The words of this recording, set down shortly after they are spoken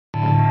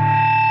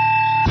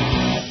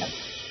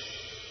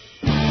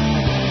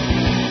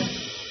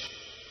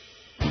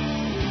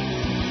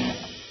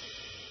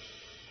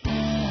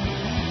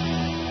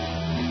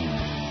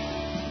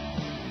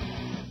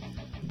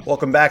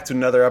Welcome back to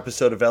another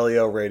episode of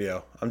LEO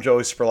Radio. I'm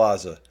Joey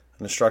Sperlazza,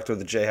 an instructor with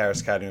the J. Harris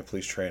Academy of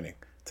Police Training.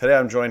 Today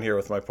I'm joined here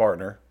with my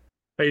partner.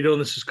 How you doing?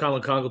 This is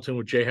Colin Congleton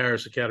with J.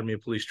 Harris Academy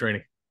of Police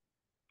Training.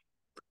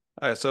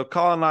 All right, so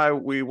Colin and I,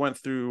 we went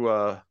through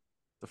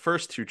the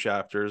first two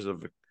chapters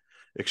of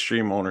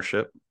Extreme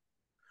Ownership,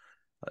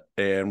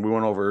 and we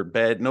went over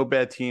no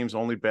bad teams,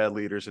 only bad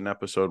leaders in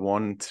episode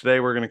 1.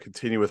 Today we're going to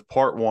continue with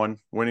part 1,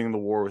 Winning the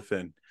War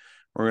Within.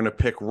 We're going to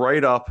pick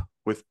right up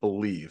with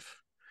Believe,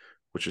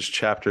 which is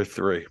chapter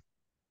 3.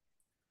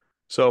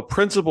 So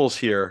principles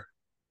here.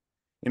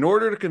 In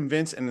order to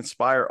convince and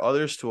inspire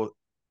others to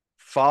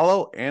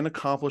follow and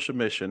accomplish a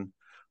mission,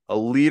 a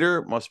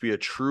leader must be a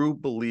true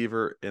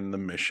believer in the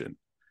mission.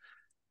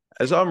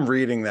 As I'm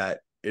reading that,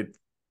 it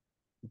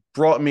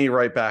brought me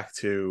right back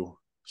to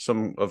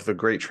some of the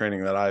great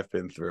training that I've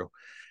been through.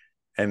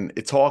 And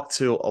it talked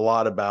to a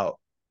lot about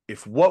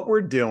if what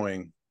we're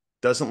doing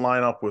doesn't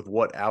line up with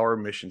what our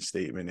mission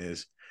statement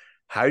is,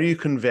 how do you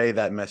convey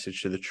that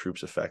message to the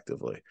troops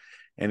effectively?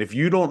 And if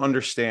you don't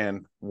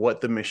understand what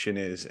the mission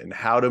is and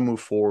how to move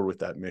forward with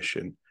that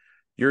mission,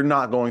 you're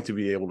not going to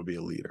be able to be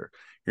a leader.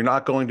 You're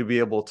not going to be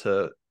able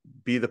to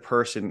be the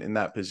person in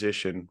that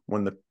position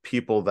when the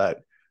people that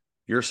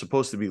you're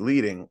supposed to be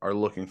leading are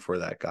looking for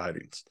that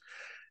guidance.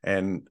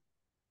 And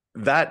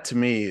that to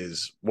me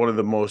is one of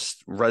the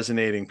most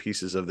resonating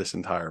pieces of this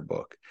entire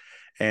book.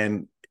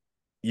 And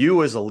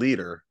you as a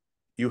leader,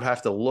 you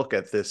have to look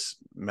at this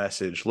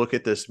message, look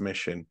at this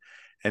mission,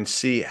 and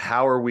see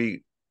how are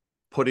we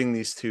putting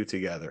these two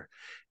together.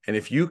 And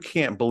if you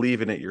can't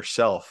believe in it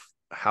yourself,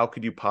 how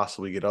could you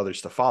possibly get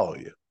others to follow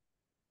you?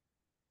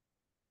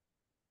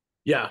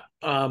 Yeah,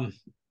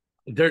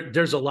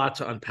 there's a lot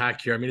to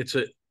unpack here. I mean,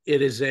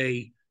 it is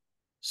a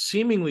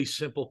seemingly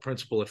simple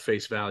principle at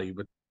face value,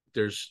 but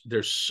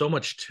there's so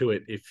much to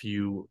it if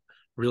you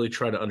really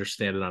try to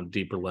understand it on a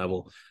deeper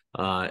level.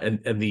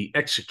 And the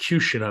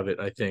execution of it,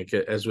 I think,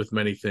 as with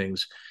many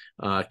things,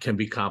 can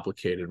be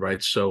complicated,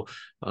 right? So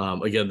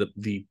again,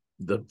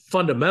 the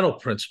fundamental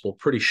principle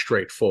pretty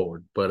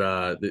straightforward,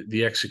 but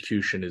the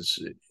execution is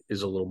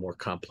a little more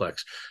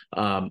complex.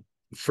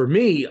 For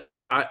me,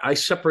 I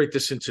separate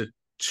this into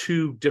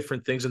two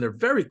different things, and they're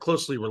very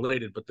closely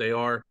related, but they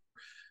are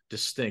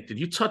distinct. And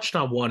you touched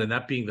on one, and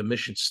that being the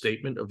mission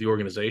statement of the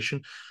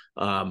organization.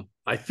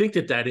 I think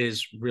that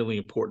is really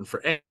important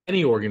for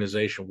any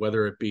organization,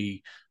 whether it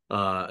be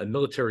a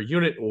military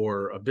unit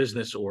or a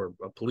business or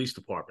a police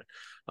department.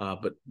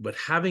 But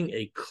having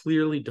a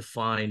clearly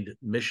defined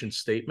mission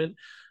statement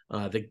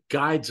that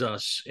guides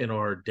us in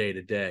our day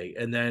to day,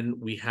 and then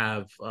we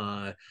have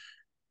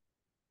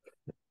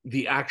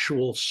the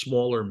actual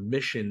smaller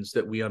missions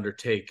that we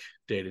undertake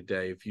day to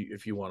day,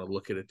 if you want to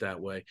look at it that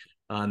way.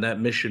 And that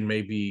mission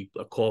may be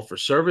a call for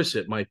service.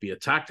 It might be a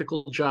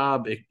tactical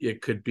job.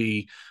 It could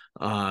be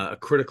a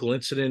critical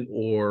incident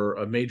or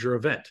a major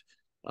event.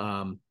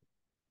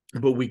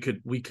 But we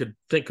could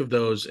think of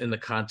those in the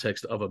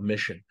context of a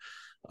mission.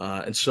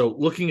 And so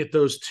looking at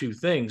those two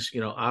things,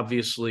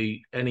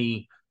 obviously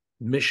any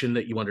mission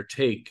that you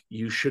undertake,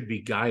 you should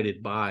be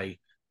guided by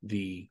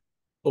the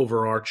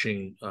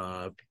overarching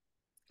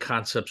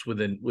concepts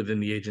within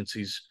the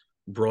agency's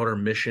broader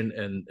mission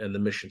and the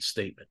mission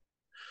statement.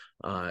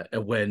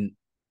 And when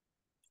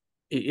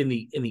in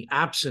the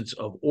absence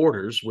of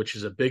orders, which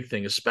is a big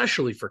thing,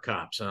 especially for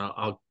cops, and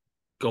I'll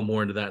go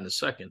more into that in a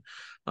second.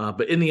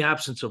 But in the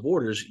absence of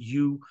orders,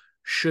 you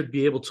should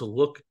be able to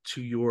look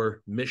to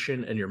your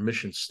mission and your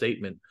mission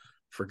statement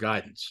for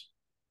guidance.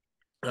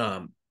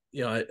 And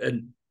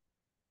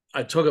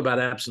I talk about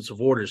absence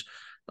of orders.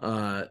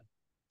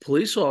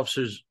 Police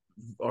officers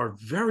are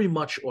very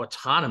much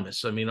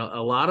autonomous. I mean,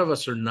 a lot of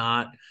us are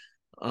not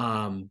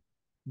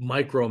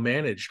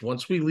micromanaged.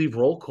 Once we leave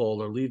roll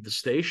call or leave the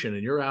station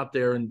and you're out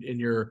there in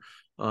your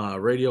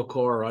radio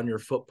car or on your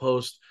foot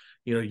post,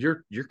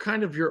 you're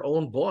kind of your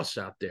own boss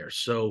out there.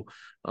 So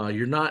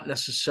you're not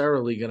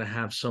necessarily going to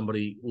have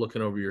somebody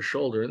looking over your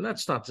shoulder. And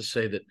that's not to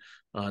say that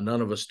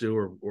none of us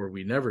do or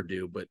we never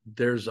do, but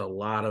there's a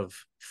lot of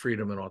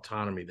freedom and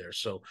autonomy there.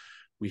 So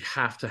we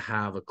have to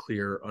have a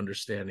clear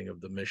understanding of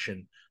the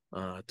mission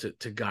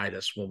to guide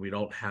us when we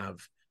don't have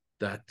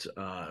that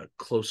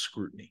close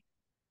scrutiny.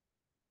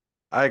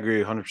 I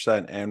agree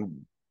 100%.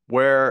 And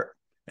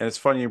it's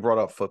funny you brought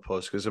up foot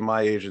posts because in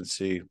my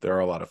agency, there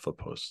are a lot of foot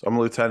posts. I'm a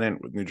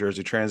lieutenant with New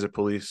Jersey Transit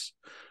Police.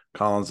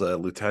 Colin's a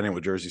lieutenant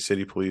with Jersey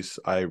City Police.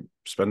 I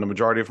spend the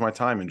majority of my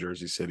time in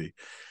Jersey City.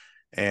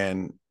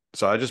 And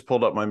so I just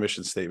pulled up my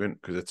mission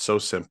statement because it's so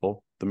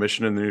simple. The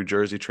mission of the New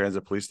Jersey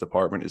Transit Police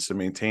Department is to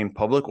maintain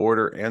public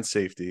order and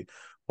safety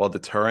while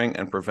deterring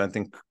and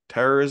preventing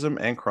terrorism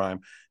and crime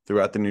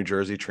throughout the New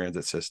Jersey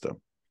transit system.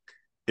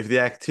 If the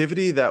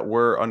activity that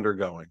we're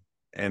undergoing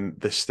and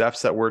the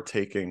steps that we're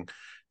taking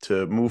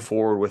to move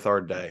forward with our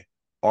day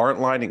aren't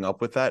lining up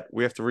with that,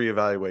 we have to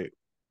reevaluate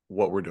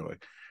what we're doing.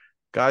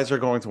 Guys are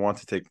going to want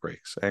to take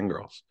breaks, and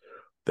girls.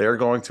 They're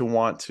going to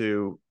want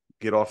to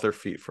get off their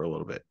feet for a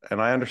little bit.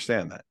 And I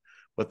understand that.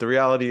 But the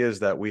reality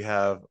is that we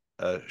have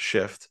a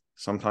shift.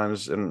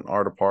 Sometimes in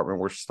our department,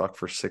 we're stuck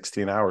for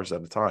 16 hours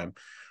at a time.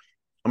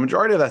 a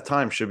majority of that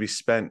time should be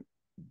spent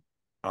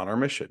on our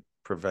mission,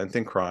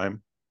 preventing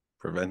crime,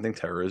 preventing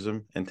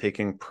terrorism, and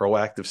taking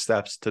proactive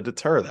steps to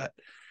deter that.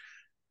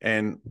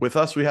 And with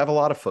us, we have a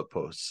lot of foot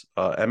posts.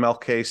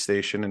 MLK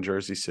Station in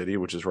Jersey City,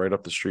 which is right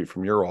up the street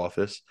from your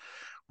office,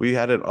 we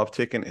had an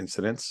uptick in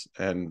incidents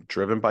and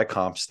driven by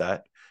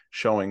CompStat,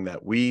 showing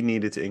that we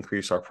needed to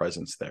increase our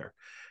presence there.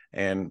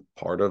 And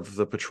part of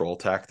the patrol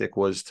tactic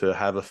was to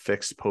have a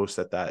fixed post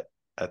at that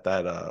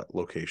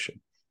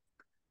location.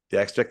 The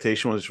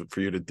expectation was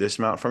for you to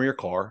dismount from your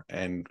car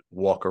and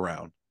walk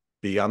around,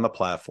 be on the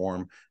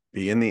platform,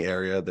 be in the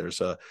area. There's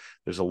a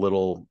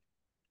little,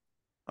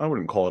 I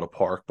wouldn't call it a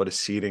park, but a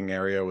seating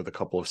area with a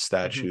couple of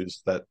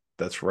statues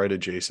that's right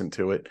adjacent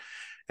to it.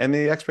 And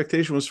the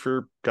expectation was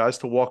for guys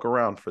to walk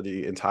around for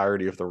the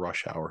entirety of the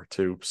rush hour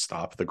to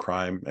stop the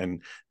crime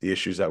and the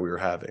issues that we were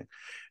having.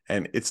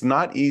 And it's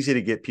not easy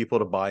to get people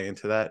to buy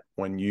into that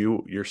when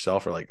you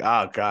yourself are like,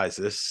 guys,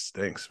 this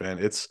stinks, man.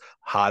 It's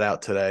hot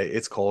out today.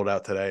 It's cold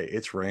out today.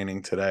 It's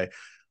raining today.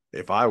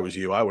 If I was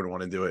you, I wouldn't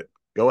want to do it.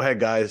 Go ahead,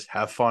 guys.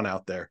 Have fun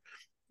out there.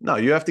 No,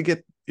 you have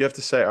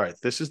to say, all right,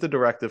 this is the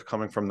directive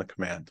coming from the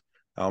command.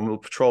 I'm a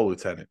patrol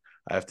lieutenant.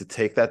 I have to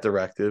take that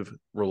directive,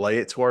 relay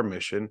it to our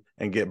mission,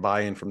 and get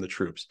buy-in from the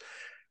troops.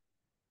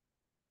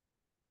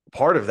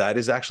 Part of that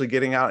is actually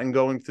getting out and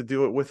going to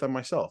do it with them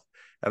myself.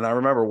 And I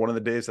remember one of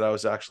the days that I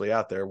was actually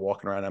out there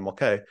walking around MLK,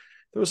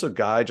 there was a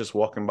guy just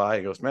walking by.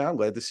 He goes, man, I'm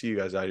glad to see you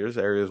guys out here. This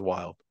area is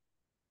wild.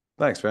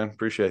 Thanks, man.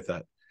 Appreciate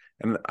that.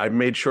 And I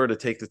made sure to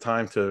take the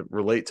time to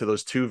relate to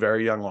those two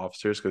very young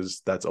officers,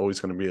 because that's always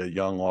going to be a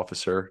young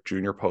officer,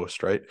 junior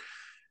post, right?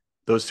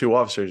 Those two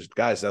officers,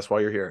 guys, that's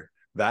why you're here.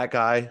 That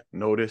guy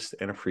noticed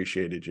and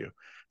appreciated you.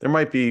 There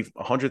might be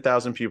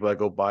 100,000 people that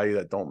go by you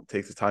that don't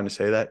take the time to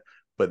say that,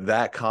 but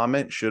that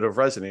comment should have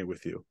resonated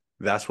with you.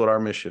 That's what our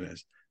mission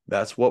is.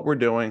 That's what we're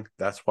doing.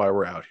 That's why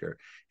we're out here.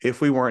 If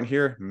we weren't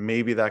here,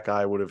 maybe that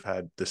guy would have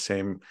had the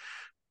same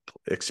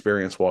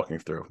experience walking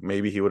through.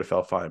 Maybe he would have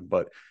felt fine.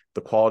 But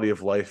the quality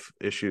of life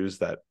issues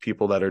that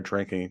people that are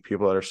drinking,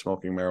 people that are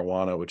smoking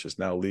marijuana, which is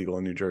now legal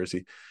in New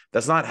Jersey,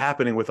 that's not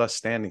happening with us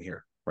standing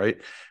here, right?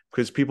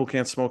 Because people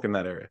can't smoke in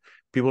that area.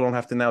 People don't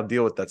have to now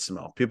deal with that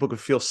smell. People could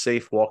feel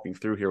safe walking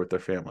through here with their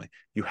family.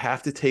 You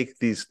have to take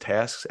these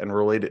tasks and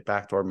relate it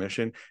back to our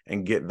mission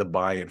and get the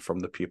buy-in from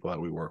the people that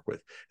we work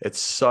with. It's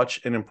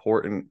such an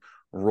important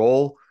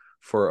role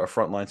for a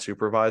frontline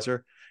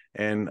supervisor.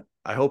 And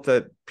I hope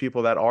that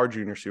people that are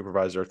junior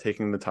supervisors are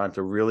taking the time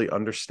to really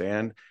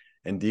understand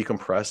and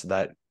decompress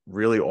that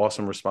really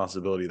awesome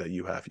responsibility that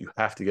you have. You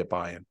have to get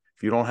buy-in.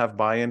 If you don't have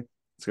buy-in,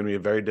 it's going to be a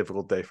very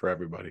difficult day for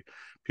everybody.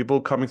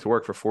 People coming to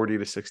work for 40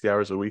 to 60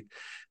 hours a week,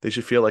 they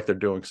should feel like they're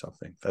doing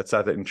something. That's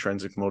not the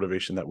intrinsic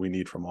motivation that we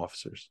need from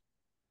officers.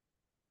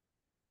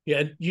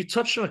 Yeah, you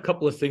touched on a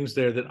couple of things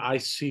there that I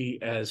see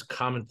as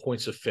common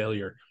points of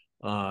failure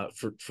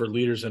for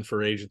leaders and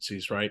for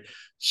agencies, right?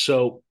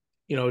 So,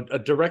 a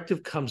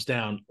directive comes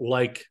down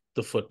like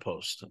the foot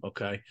post,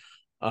 okay?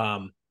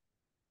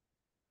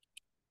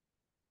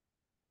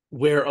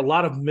 Where a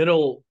lot of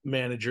middle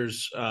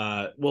managers,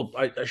 I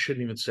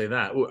shouldn't even say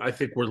that. I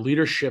think where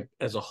leadership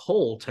as a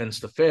whole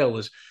tends to fail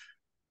is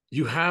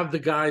you have the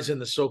guys in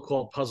the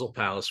so-called puzzle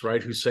palace,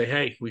 right, who say,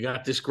 hey, we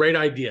got this great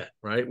idea,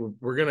 right?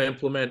 We're going to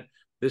implement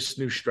this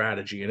new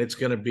strategy, and it's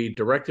going to be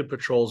directed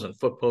patrols and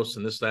foot posts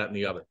and this, that, and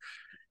the other.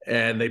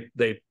 And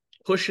they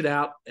push it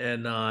out,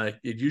 and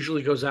it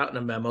usually goes out in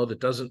a memo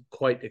that doesn't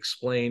quite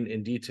explain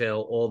in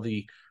detail all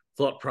the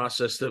thought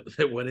process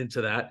that went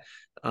into that.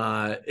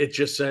 It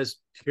just says,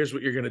 here's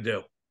what you're going to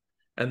do.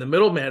 And the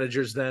middle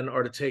managers then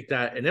are to take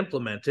that and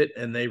implement it,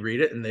 and they read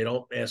it and they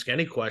don't ask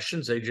any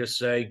questions. They just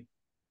say,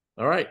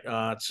 all right,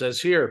 it says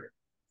here,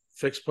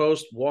 fixed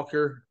post,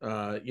 walker,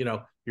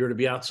 you're to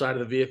be outside of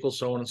the vehicle,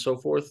 so on and so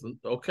forth.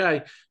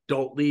 Okay.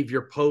 Don't leave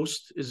your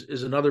post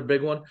is another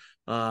big one.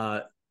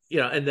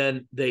 And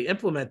then they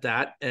implement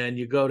that, and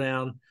you go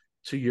down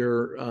to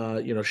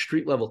your,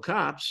 street level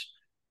cops.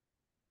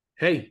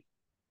 Hey,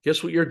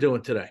 guess what you're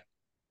doing today?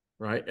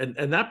 Right.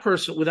 And that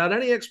person, without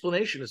any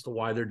explanation as to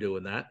why they're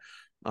doing that,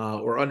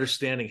 or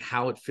understanding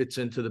how it fits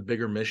into the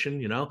bigger mission,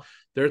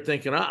 they're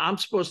thinking, I'm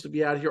supposed to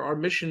be out here. Our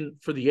mission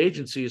for the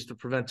agency is to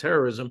prevent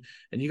terrorism.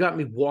 And you got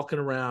me walking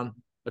around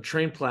a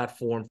train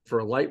platform for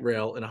a light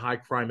rail in a high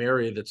crime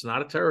area that's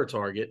not a terror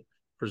target,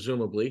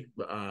 presumably,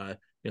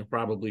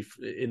 probably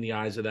in the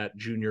eyes of that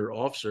junior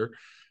officer.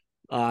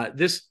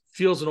 This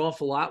feels an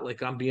awful lot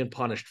like I'm being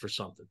punished for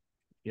something,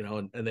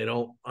 and they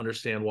don't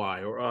understand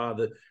why. Or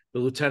the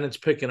lieutenant's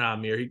picking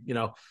on me,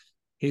 or,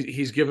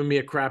 he's giving me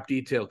a crap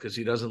detail because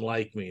he doesn't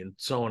like me, and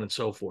so on and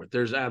so forth.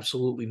 There's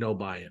absolutely no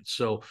buy-in.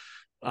 So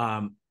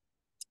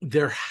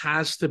there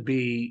has to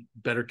be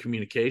better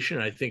communication.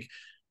 I think,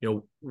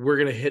 we're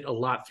going to hit a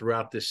lot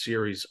throughout this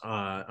series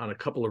on a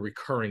couple of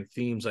recurring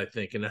themes, I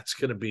think, and that's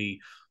going to be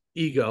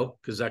ego,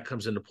 because that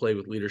comes into play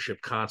with leadership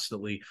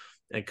constantly,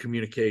 and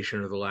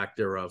communication or the lack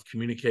thereof.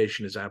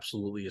 Communication is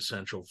absolutely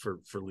essential for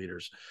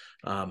leaders.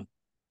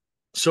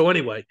 So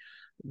anyway,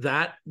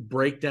 that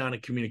breakdown in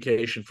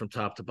communication from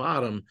top to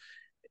bottom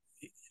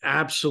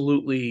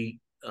absolutely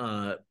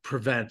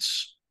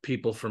prevents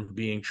people from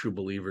being true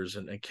believers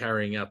and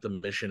carrying out the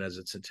mission as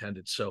it's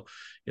intended. So,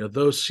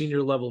 those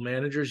senior level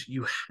managers,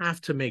 you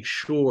have to make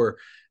sure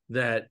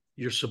that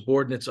your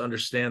subordinates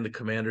understand the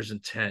commander's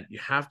intent. You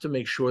have to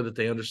make sure that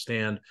they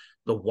understand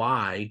the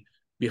why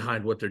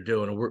behind what they're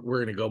doing. And we're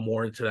going to go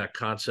more into that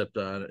concept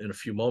in a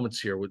few moments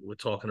here. We're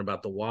talking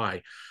about the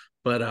why,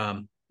 but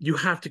you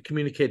have to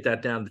communicate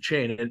that down the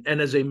chain.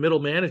 And as a middle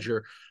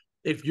manager,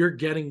 if you're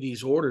getting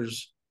these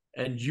orders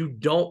and you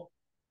don't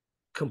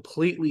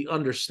completely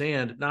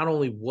understand not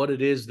only what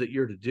it is that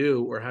you're to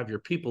do or have your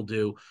people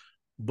do,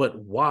 but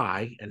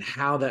why and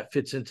how that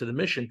fits into the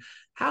mission,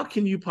 how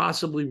can you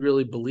possibly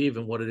really believe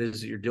in what it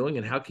is that you're doing?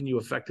 And how can you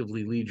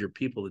effectively lead your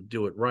people to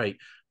do it right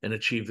and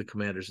achieve the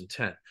commander's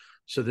intent?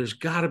 So there's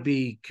got to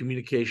be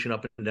communication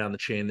up and down the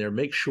chain there.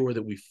 Make sure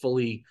that we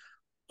fully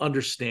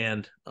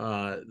understand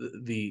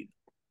the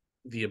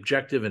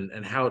objective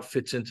and how it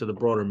fits into the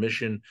broader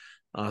mission,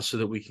 so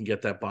that we can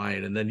get that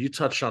buy-in. And then you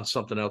touched on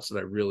something else that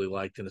I really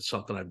liked, and it's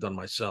something I've done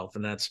myself,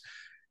 and that's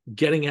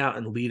getting out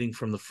and leading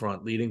from the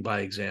front, leading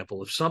by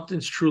example. If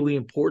something's truly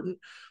important,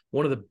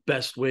 one of the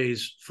best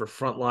ways for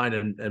frontline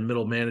and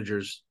middle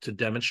managers to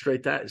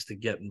demonstrate that is to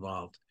get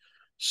involved.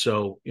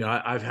 So,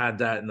 I've had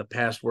that in the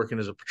past working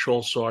as a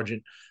patrol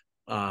sergeant.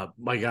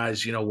 My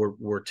guys,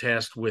 were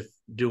tasked with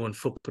doing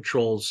foot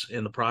patrols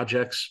in the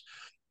projects,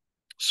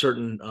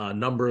 certain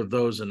number of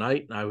those a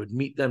night, and I would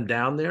meet them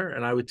down there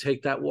and I would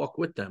take that walk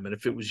with them. And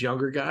if it was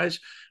younger guys,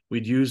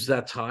 we'd use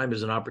that time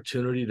as an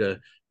opportunity to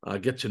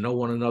get to know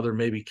one another,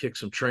 maybe kick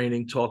some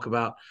training, talk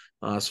about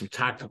some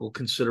tactical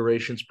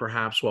considerations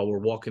perhaps while we're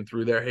walking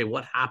through there. Hey,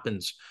 what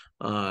happens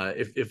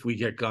if we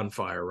get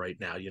gunfire right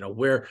now?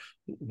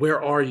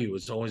 Where are you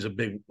is always a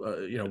big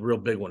real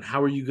big one.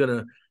 How are you going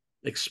to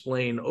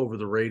explain over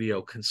the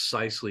radio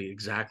concisely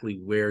exactly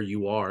where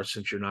you are,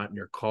 since you're not in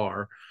your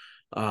car?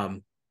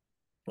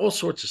 All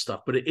sorts of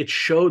stuff, but it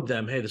showed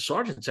them, hey, the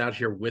sergeant's out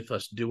here with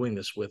us, doing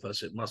this with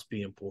us. It must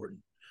be important,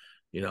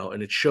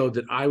 and it showed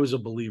that I was a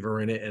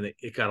believer in it, and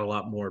it got a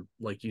lot more,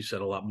 like you said,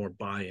 a lot more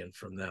buy-in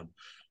from them.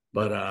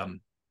 But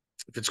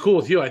if it's cool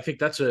with you, I think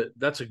that's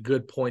a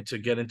good point to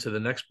get into the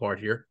next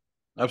part here.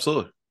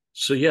 Absolutely.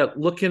 So yeah,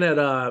 looking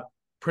at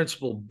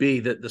principle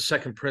B, that the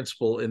second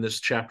principle in this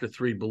chapter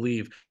 3,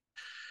 believe.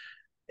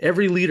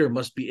 Every leader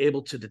must be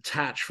able to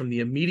detach from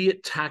the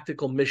immediate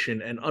tactical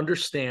mission and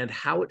understand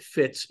how it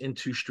fits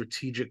into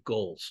strategic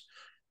goals.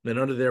 Then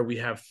under there, we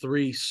have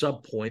 3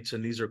 subpoints,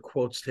 and these are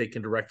quotes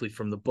taken directly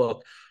from the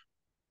book.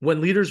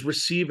 When leaders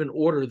receive an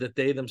order that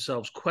they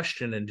themselves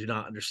question and do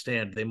not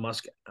understand, they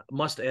must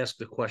ask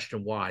the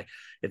question why.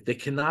 If they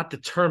cannot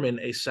determine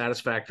a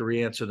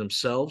satisfactory answer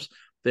themselves,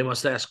 they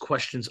must ask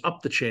questions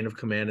up the chain of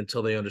command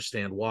until they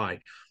understand why.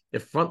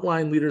 If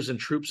frontline leaders and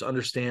troops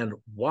understand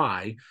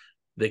why,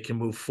 they can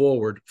move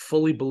forward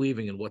fully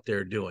believing in what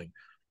they're doing.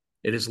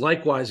 It is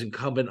likewise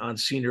incumbent on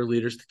senior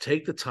leaders to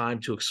take the time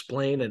to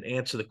explain and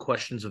answer the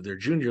questions of their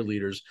junior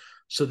leaders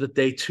so that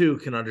they too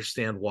can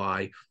understand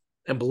why,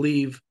 and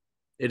believe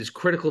it is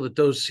critical that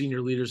those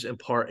senior leaders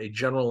impart a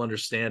general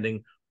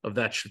understanding of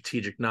that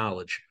strategic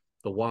knowledge,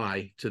 the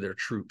why, to their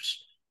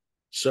troops.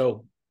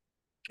 So,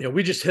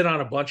 we just hit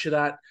on a bunch of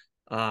that,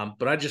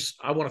 but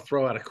I want to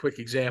throw out a quick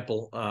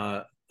example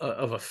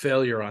of a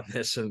failure on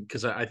this, and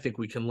because I think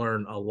we can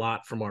learn a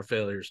lot from our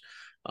failures.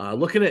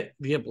 Looking at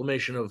the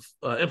implementation of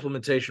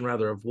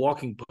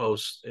walking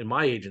posts in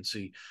my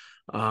agency,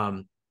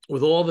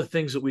 with all the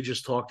things that we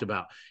just talked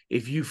about,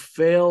 if you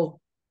fail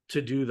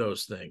to do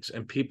those things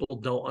and people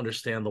don't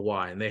understand the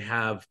why, and they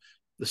have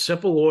the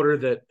simple order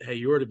that, hey,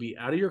 you are to be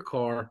out of your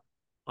car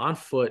on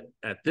foot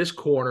at this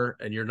corner,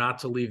 and you're not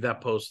to leave that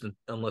post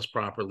unless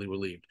properly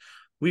relieved.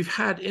 We've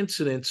had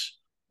incidents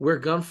where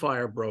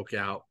gunfire broke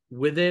out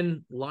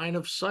within line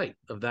of sight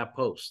of that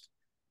post,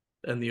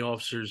 and the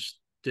officers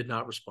did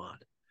not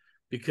respond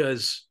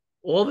because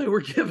all they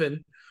were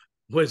given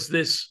was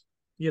this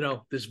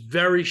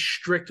very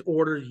strict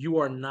order: you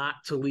are not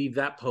to leave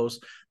that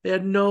post. They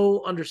had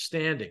no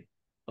understanding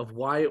of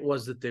why it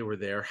was that they were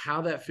there,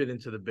 how that fit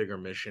into the bigger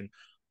mission,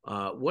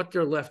 what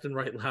their left and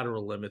right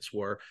lateral limits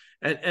were.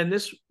 And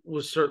this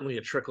was certainly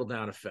a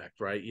trickle-down effect,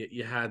 right?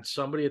 You had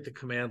somebody at the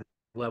command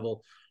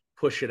level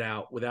push it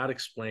out without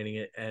explaining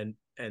it and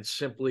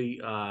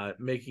simply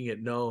making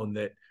it known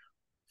that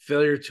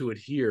failure to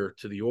adhere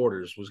to the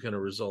orders was going to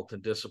result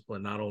in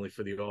discipline, not only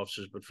for the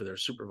officers, but for their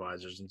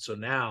supervisors. And so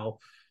now,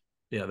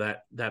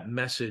 that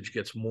message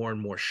gets more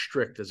and more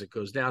strict as it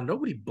goes down.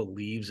 Nobody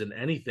believes in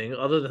anything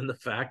other than the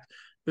fact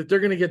that they're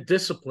going to get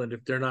disciplined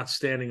if they're not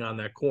standing on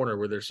that corner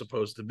where they're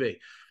supposed to be.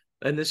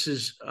 And this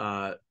is,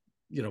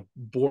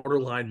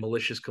 borderline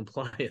malicious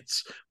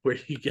compliance, where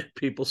you get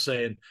people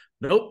saying,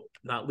 nope,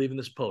 not leaving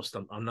this post.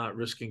 I'm not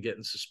risking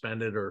getting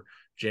suspended or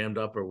jammed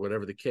up or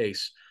whatever the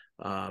case.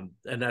 And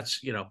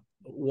that's,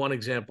 one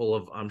example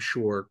of, I'm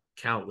sure,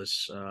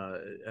 countless.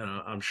 And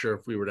I'm sure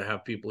if we were to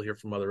have people here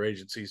from other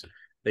agencies,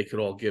 they could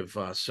all give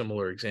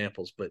similar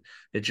examples. But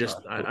it just,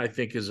 I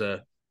think, is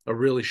a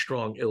really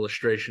strong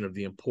illustration of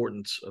the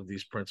importance of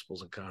these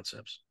principles and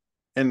concepts.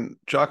 And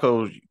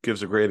Jocko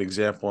gives a great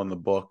example in the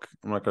book.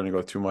 I'm not going to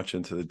go too much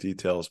into the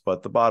details,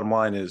 but the bottom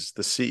line is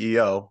the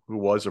CEO, who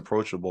was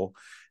approachable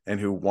and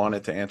who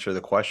wanted to answer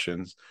the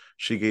questions,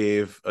 she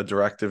gave a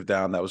directive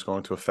down that was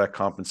going to affect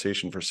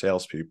compensation for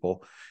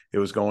salespeople. It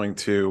was going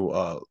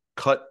to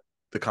cut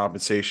the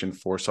compensation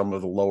for some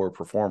of the lower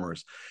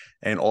performers.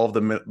 And all of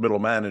the middle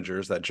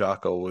managers that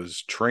Jocko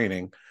was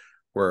training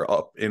were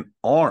up in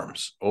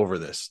arms over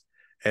this.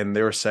 And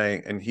they were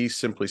saying, and he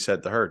simply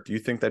said to her, do you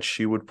think that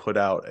she would put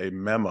out a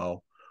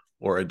memo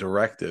or a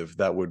directive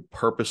that would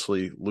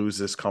purposely lose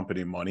this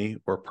company money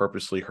or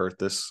purposely hurt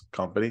this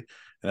company?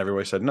 And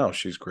everybody said, no,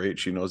 she's great.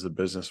 She knows the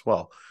business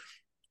well.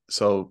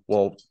 So,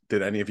 well,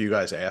 did any of you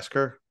guys ask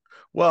her?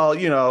 Well,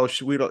 we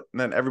don't. And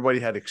then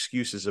everybody had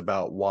excuses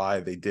about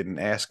why they didn't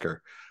ask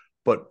her.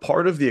 But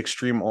part of the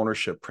extreme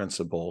ownership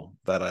principle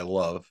that I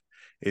love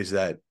is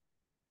that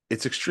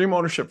it's extreme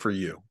ownership for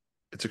you.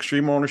 It's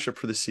extreme ownership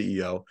for the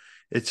CEO.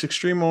 It's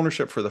extreme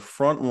ownership for the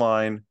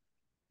frontline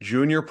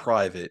junior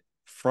private,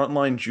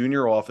 frontline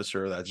junior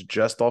officer that's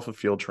just off of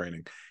field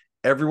training.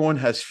 Everyone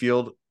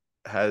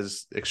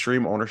has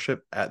extreme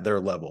ownership at their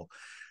level.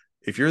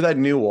 If you're that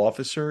new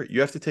officer,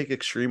 you have to take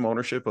extreme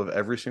ownership of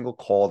every single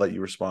call that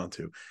you respond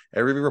to,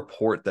 every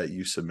report that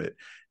you submit,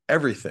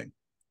 everything.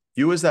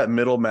 You as that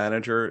middle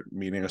manager,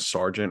 meaning a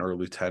sergeant or a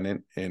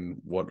lieutenant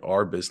in what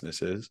our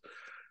business is,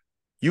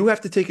 you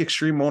have to take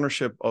extreme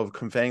ownership of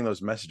conveying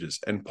those messages.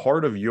 And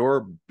part of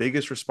your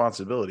biggest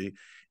responsibility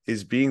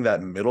is being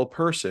that middle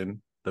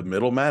person, the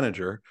middle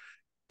manager,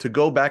 to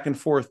go back and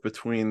forth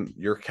between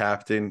your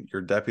captain,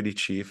 your deputy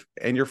chief,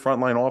 and your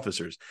frontline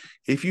officers.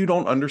 If you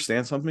don't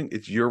understand something,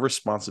 it's your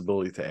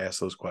responsibility to ask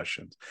those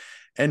questions.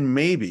 And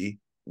maybe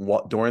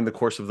during the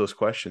course of those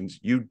questions,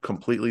 you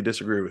completely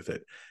disagree with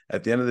it.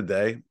 At the end of the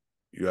day,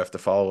 you have to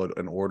follow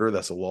an order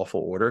that's a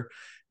lawful order.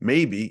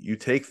 Maybe you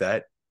take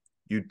that,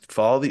 you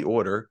follow the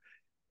order,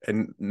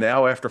 and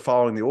now after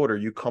following the order,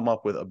 you come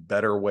up with a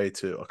better way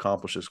to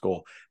accomplish this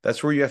goal.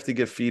 That's where you have to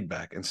give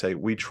feedback and say,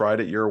 we tried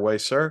it your way,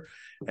 sir,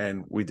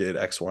 and we did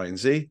X, Y, and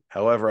Z.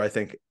 However, I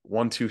think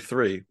 1, 2,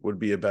 3 would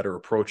be a better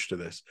approach to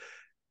this.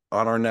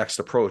 On our next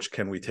approach,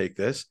 can we take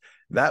this?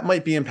 That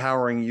might be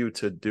empowering you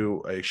to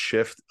do a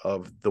shift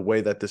of the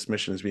way that this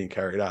mission is being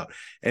carried out.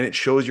 And it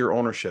shows your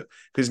ownership.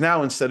 Because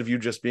now, instead of you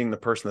just being the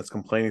person that's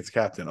complaining to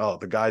captain, oh,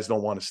 the guys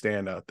don't want to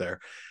stand out there.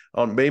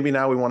 Maybe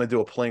now we want to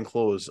do a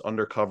plainclothes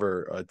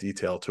undercover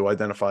detail to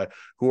identify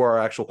who are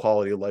our actual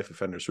quality of life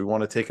offenders. We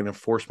want to take an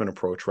enforcement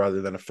approach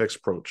rather than a fixed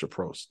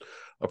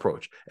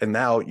approach. And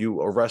now you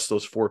arrest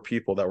those 4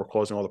 people that were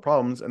causing all the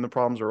problems, and the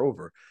problems are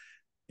over.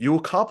 You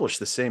accomplish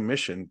the same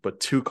mission, but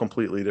 2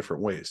 completely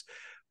different ways.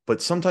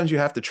 But sometimes you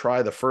have to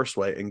try the first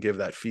way and give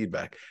that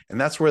feedback.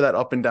 And that's where that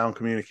up and down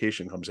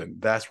communication comes in.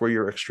 That's where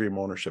your extreme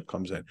ownership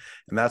comes in.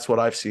 And that's what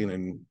I've seen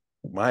in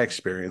my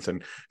experience,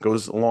 and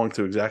goes along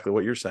to exactly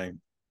what you're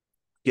saying.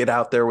 Get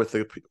out there with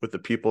the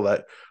people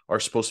that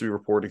are supposed to be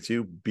reporting to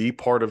you. Be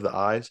part of the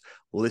eyes.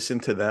 Listen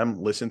to them.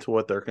 Listen to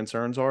what their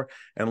concerns are,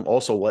 and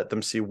also let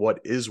them see what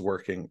is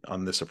working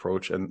on this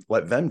approach, and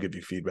let them give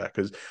you feedback.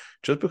 Because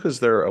just because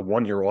they're a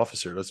 1-year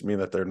officer doesn't mean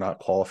that they're not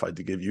qualified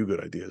to give you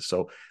good ideas.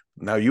 So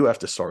now you have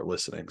to start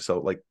listening.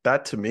 So like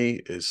that to me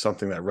is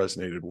something that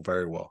resonated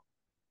very well.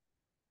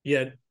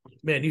 Yeah,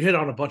 man, you hit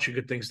on a bunch of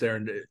good things there,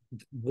 and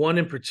one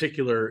in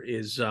particular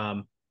is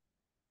we're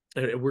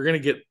going to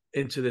get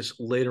into this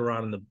later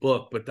on in the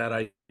book, but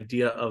that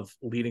idea of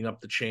leading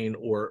up the chain,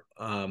 or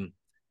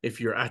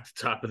if you're at the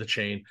top of the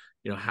chain,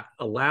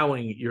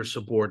 allowing your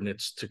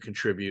subordinates to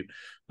contribute.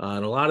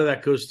 And a lot of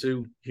that goes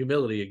to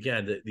humility,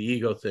 again, the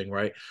ego thing,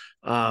 right?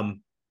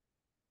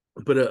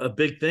 But a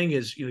big thing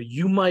is,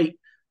 you might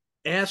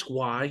ask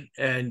why,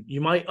 and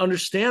you might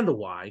understand the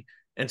why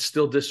and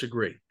still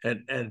disagree,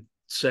 and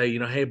say,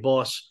 hey,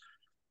 boss,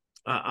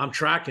 I'm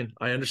tracking.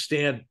 I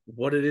understand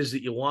what it is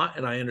that you want,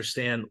 and I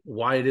understand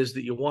why it is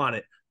that you want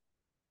it.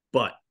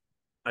 But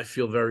I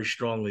feel very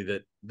strongly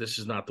that this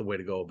is not the way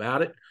to go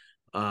about it.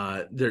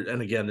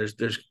 And again, there's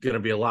going to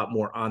be a lot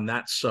more on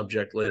that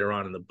subject later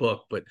on in the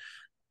book, but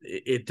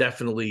it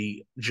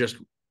definitely just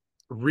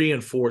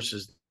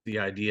reinforces the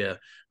idea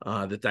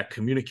that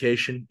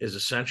communication is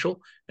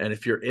essential. And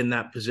if you're in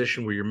that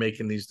position where you're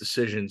making these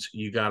decisions,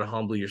 you got to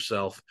humble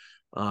yourself.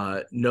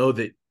 Know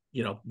that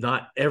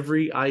not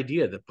every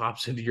idea that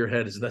pops into your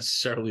head is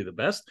necessarily the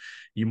best.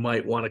 You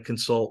might want to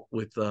consult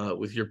with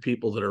your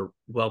people that are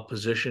well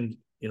positioned,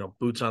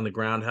 boots on the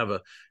ground,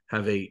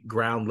 have a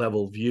ground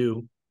level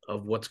view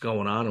of what's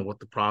going on and what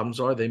the problems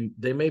are.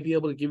 They may be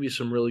able to give you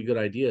some really good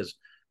ideas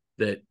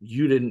that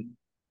you didn't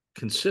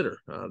consider,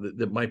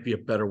 that might be a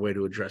better way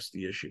to address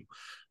the issue.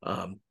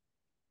 And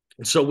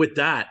so with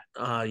that,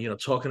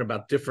 talking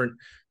about different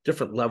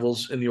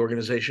levels in the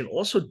organization,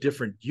 also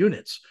different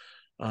units.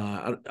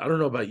 I don't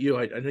know about you.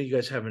 I know you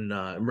guys have an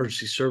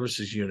emergency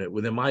services unit.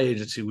 Within my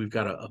agency, we've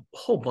got a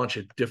whole bunch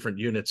of different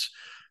units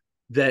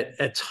that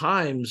at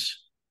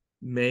times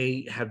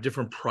may have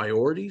different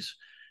priorities.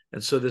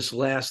 And so this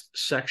last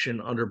section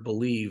under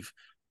Believe,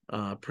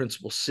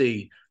 Principle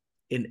C,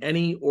 in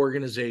any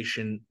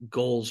organization,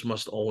 goals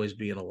must always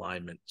be in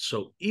alignment.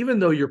 So even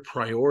though your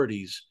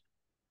priorities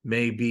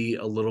may be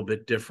a little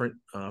bit different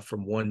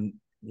from one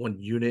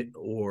unit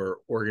or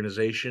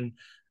organization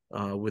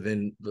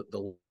within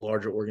the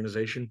larger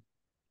organization,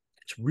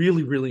 it's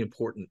really, really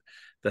important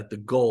that the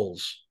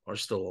goals are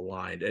still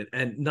aligned,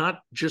 and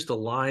not just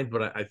aligned,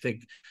 but I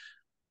think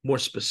more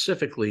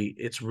specifically,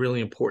 it's really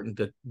important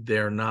that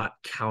they're not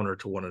counter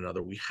to one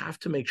another. We have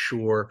to make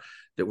sure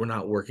that we're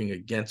not working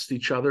against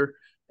each other,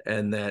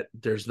 and that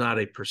there's not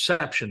a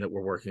perception that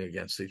we're working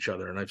against each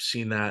other. And I've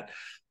seen that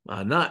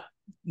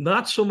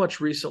not so much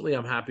recently,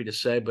 I'm happy to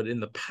say, but in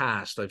the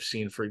past, I've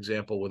seen, for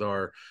example, with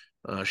our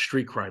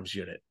street crimes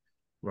unit,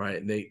 right?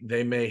 And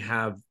they may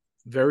have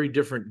very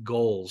different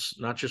goals,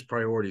 not just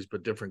priorities,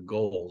 but different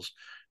goals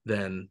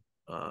than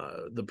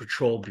the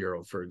patrol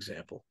bureau, for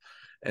example.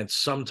 And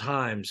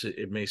sometimes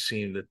it may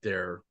seem that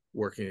they're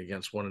working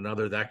against one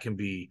another. That can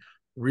be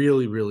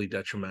really, really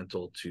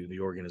detrimental to the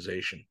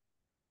organization.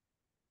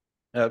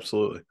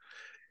 Absolutely.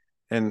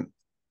 And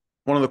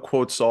one of the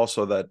quotes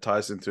also that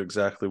ties into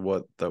exactly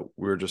what that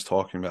we were just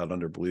talking about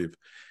under believe.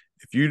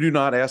 If you do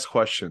not ask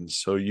questions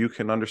so you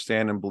can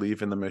understand and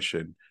believe in the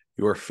mission,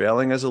 you are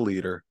failing as a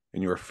leader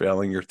and you are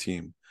failing your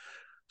team.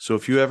 So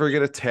if you ever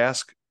get a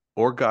task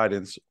or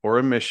guidance or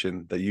a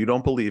mission that you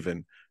don't believe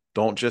in,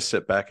 don't just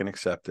sit back and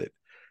accept it.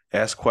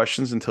 Ask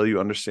questions until you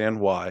understand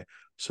why,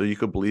 so you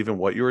could believe in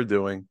what you are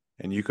doing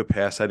and you could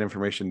pass that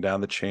information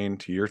down the chain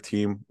to your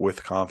team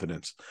with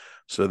confidence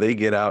so they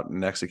get out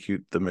and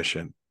execute the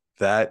mission.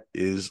 That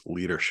is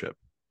leadership.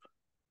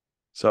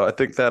 So I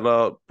think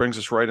that brings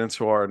us right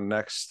into our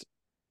next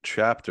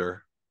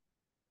chapter,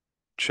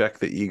 check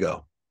the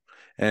ego.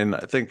 And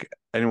I think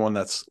anyone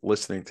that's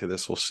listening to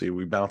this will see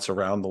we bounce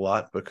around a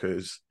lot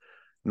because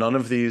none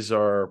of these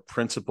are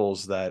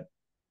principles that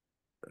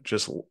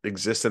just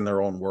exist in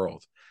their own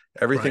world.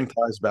 Everything Right.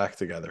 ties back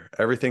together.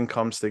 Everything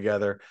comes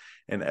together,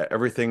 and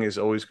everything is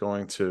always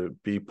going to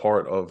be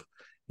part of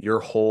your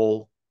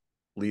whole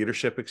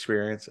leadership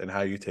experience and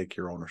how you take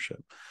your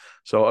ownership.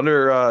 So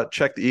under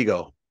check the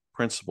ego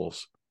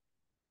principles,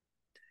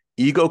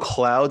 ego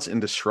clouds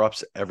and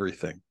disrupts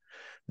everything.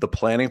 The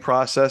planning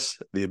process,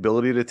 the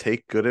ability to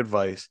take good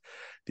advice,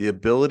 the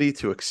ability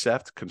to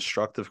accept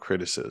constructive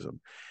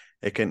criticism.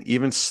 It can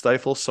even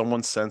stifle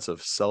someone's sense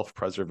of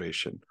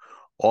self-preservation.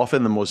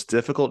 Often the most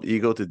difficult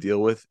ego to deal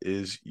with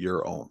is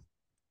your own.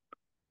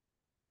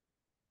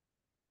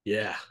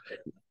 Yeah.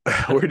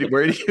 Where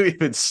do you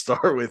even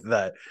start with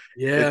that?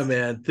 Yeah, It's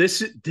man.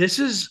 This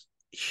is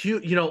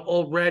huge.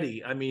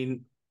 Already, I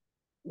mean,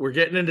 we're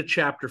getting into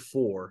chapter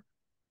 4.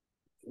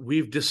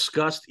 We've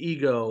discussed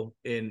ego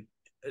in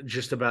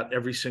just about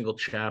every single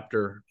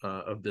chapter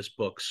of this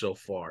book so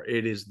far.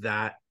 It is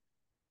that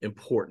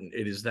important.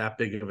 It is that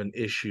big of an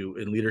issue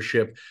in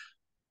leadership.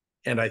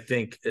 And I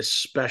think,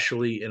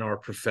 especially in our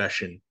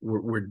profession,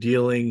 we're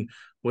dealing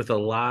with a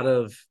lot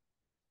of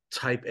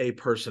type A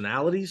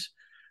personalities.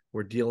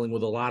 We're dealing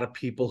with a lot of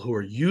people who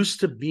are used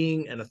to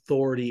being an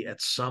authority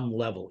at some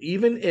level,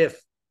 even if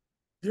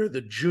they're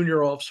the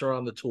junior officer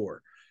on the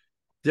tour.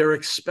 They're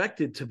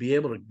expected to be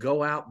able to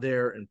go out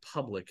there in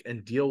public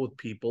and deal with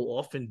people,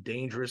 often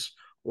dangerous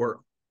or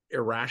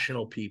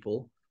irrational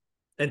people,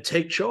 and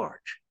take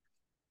charge.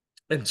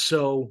 And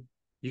so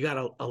you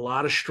got a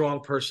lot of strong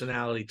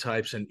personality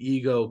types, and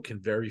ego can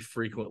very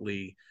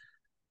frequently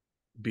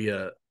be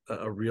a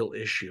real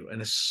issue.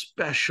 And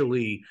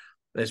especially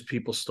as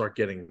people start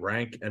getting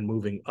rank and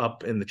moving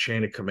up in the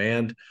chain of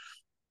command,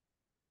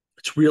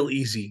 it's real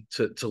easy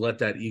to let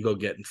that ego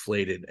get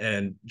inflated.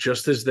 And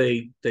just as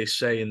they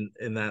say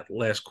in that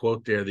last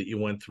quote there that you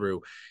went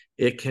through,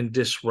 it can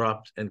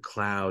disrupt and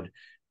cloud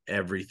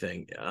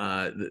everything.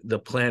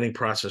 The planning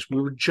process.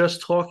 We were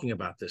just talking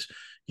about this.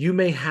 You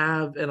may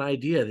have an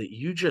idea that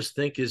you just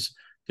think is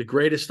the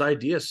greatest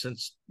idea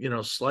since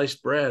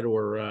sliced bread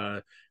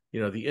or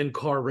the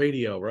in-car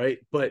radio, right?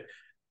 But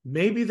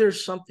maybe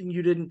there's something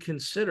you didn't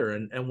consider,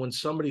 and when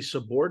somebody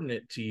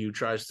subordinate to you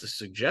tries to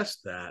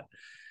suggest that,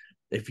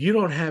 if you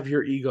don't have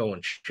your ego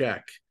in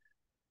check,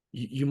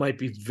 you might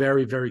be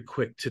very, very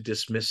quick to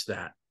dismiss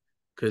that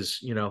because,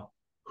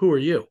 who are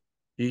you?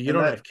 You and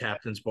don't that have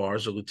captain's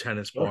bars or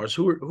lieutenant's bars.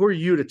 Who are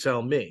you to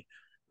tell me?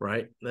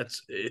 Right.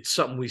 It's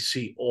something we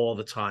see all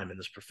the time in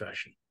this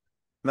profession.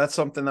 that's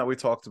something that we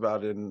talked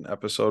about in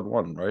episode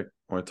 1, right?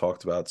 When we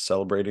talked about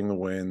celebrating the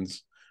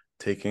wins,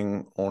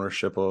 taking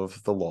ownership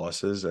of the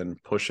losses,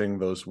 and pushing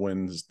those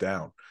wins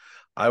down.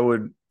 I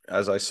would,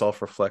 as I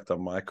self-reflect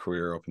on my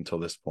career up until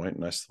this point,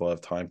 and I still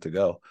have time to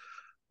go,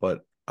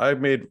 but I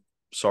made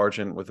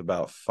sergeant with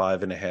about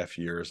 5.5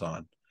 years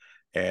on.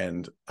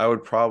 And I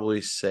would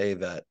probably say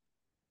that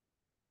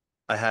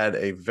I had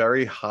a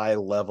very high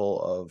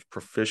level of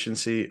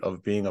proficiency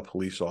of being a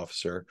police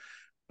officer,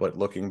 but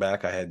looking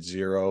back, I had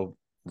zero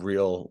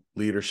real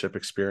leadership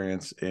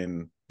experience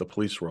in the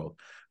police world.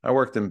 I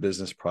worked in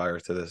business prior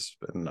to this,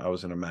 and I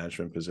was in a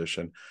management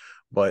position,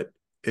 but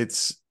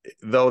it's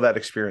though that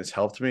experience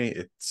helped me,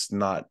 it's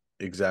not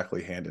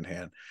exactly hand in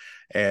hand.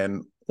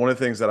 And one of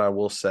the things that I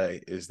will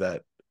say is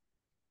that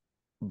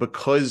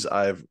because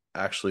I've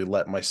actually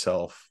let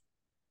myself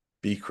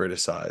be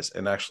criticized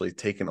and actually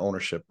taken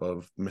ownership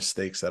of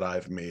mistakes that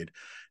I've made,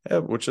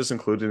 which has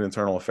included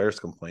internal affairs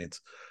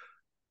complaints.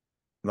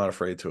 I'm not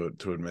afraid to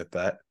admit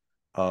that.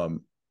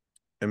 And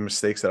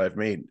mistakes that I've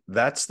made.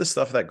 That's the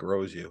stuff that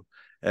grows you.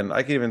 And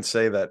I can even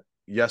say that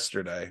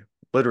yesterday,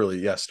 literally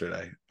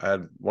yesterday, I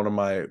had one of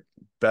my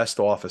best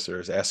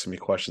officers asking me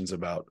questions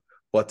about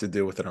what to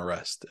do with an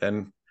arrest.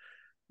 And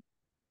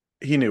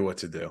he knew what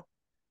to do.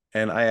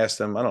 And I asked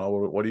him, I don't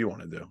know, what do you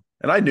want to do?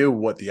 And I knew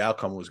what the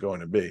outcome was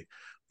going to be,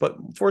 but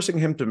forcing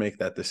him to make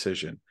that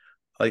decision,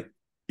 like,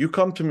 you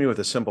come to me with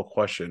a simple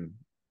question,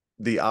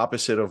 the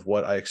opposite of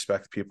what I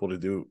expect people to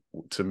do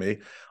to me.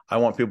 I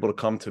want people to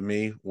come to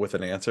me with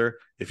an answer.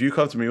 If you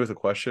come to me with a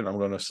question, I'm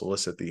going to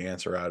solicit the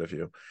answer out of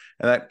you.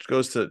 And that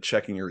goes to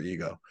checking your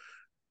ego.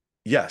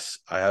 Yes,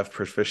 I have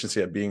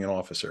proficiency at being an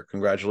officer.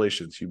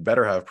 Congratulations. You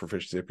better have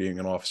proficiency at being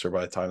an officer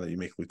by the time that you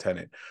make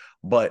lieutenant.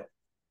 But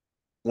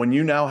when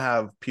you now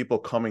have people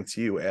coming to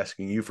you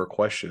asking you for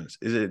questions,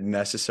 is it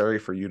necessary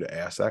for you to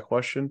ask that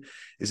question?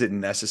 Is it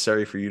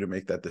necessary for you to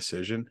make that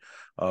decision?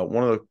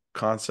 One of the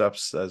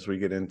concepts as we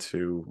get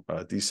into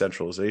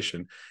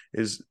decentralization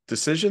is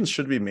decisions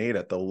should be made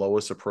at the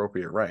lowest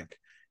appropriate rank.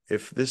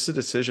 If this is a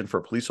decision for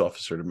a police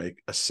officer to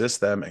make,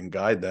 assist them and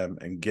guide them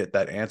and get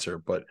that answer,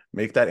 but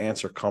make that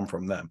answer come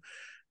from them.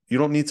 You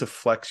don't need to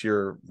flex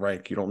your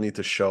rank. You don't need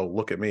to show,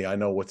 look at me, I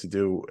know what to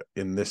do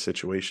in this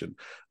situation.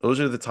 Those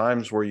are the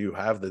times where you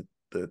have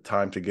the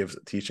time to give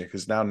teaching,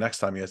 because now next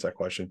time he has that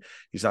question,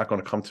 he's not going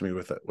to come to me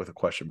with a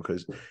question,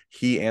 because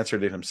he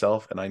answered it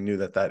himself and I knew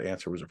that that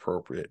answer was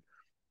appropriate.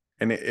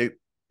 And it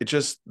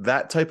just,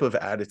 that type of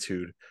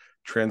attitude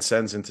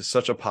transcends into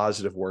such a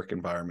positive work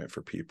environment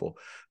for people,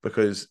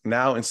 because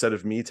now instead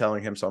of me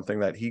telling him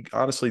something that he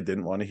honestly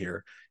didn't want to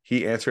hear,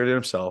 he answered it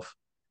himself.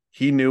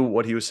 He knew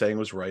what he was saying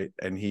was right,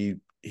 and he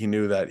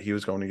knew that he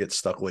was going to get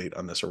stuck late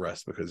on this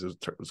arrest because it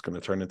was going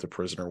to turn into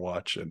prisoner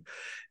watch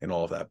and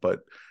all of that. But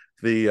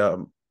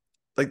the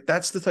like,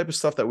 that's the type of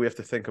stuff that we have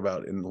to think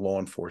about in law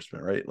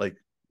enforcement, right? Like,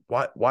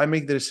 why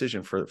make the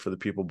decision for the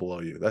people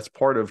below you? That's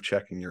part of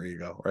checking your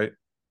ego, right?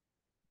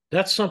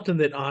 That's something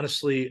that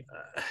honestly,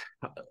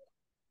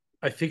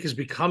 I think is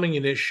becoming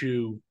an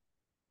issue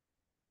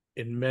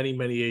in many,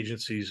 many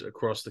agencies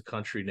across the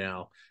country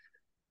now.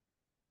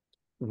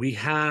 We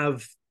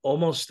have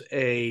almost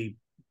a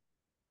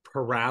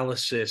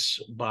paralysis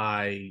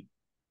by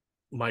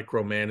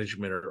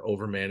micromanagement or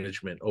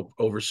overmanagement,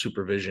 over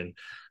supervision,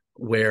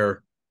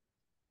 where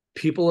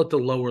people at the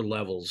lower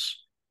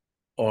levels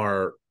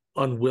are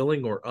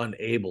unwilling or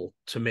unable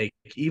to make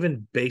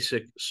even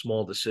basic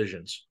small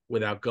decisions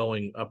without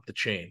going up the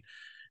chain.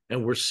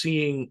 And we're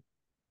seeing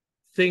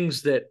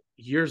things that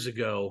years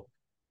ago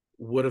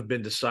would have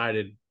been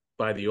decided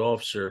by the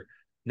officer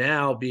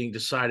now being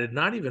decided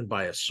not even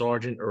by a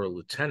sergeant or a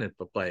lieutenant,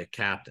 but by a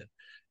captain.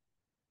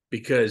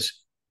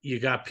 Because you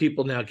got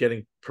people now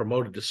getting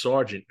promoted to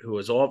sergeant who,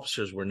 as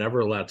officers, were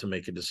never allowed to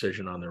make a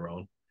decision on their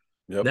own.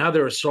 Yep. Now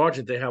they're a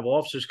sergeant. They have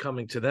officers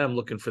coming to them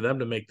looking for them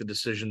to make the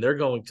decision. They're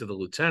going to the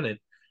lieutenant,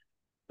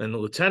 and the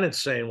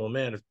lieutenant's saying, well,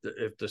 man,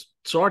 if the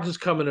sergeant's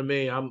coming to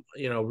me, I'm,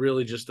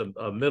 really just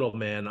a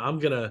middleman. I'm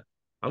gonna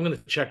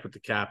check with the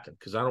captain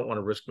because I don't want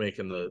to risk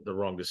making the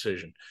wrong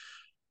decision.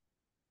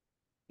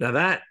 Now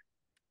that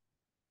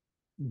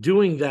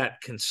doing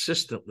that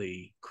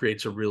consistently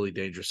creates a really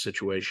dangerous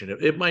situation.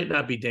 It might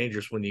not be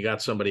dangerous when you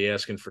got somebody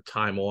asking for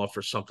time off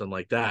or something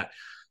like that.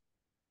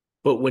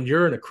 But when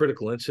you're in a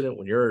critical incident,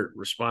 when you're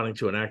responding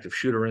to an active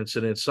shooter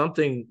incident,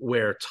 something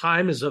where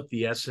time is of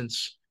the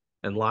essence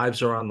and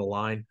lives are on the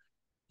line,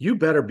 you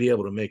better be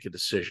able to make a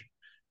decision.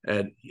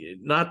 And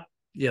not,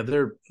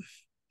 there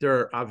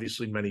are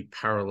obviously many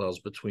parallels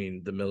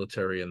between the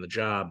military and the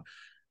job.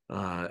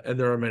 And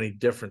there are many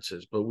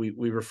differences, but we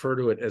refer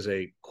to it as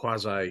a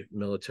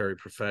quasi-military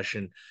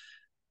profession.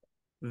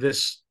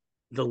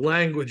 The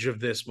language of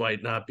this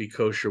might not be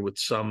kosher with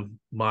some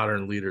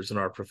modern leaders in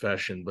our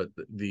profession, but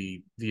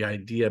the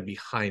idea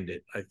behind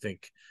it, I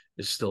think,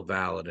 is still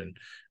valid. And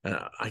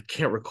I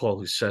can't recall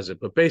who says it,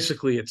 but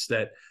basically it's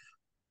that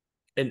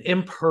an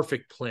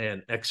imperfect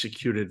plan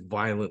executed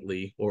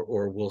violently,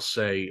 or we'll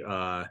say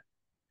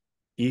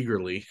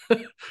eagerly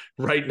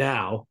right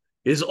now,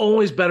 is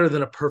always better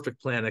than a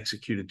perfect plan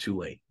executed too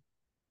late,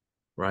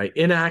 right?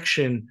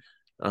 Inaction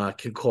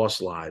can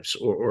cost lives,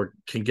 or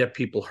can get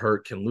people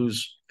hurt, can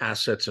lose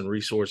assets and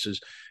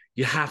resources.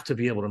 You have to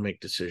be able to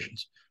make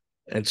decisions.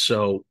 And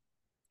so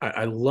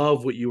I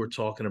love what you were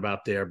talking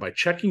about there by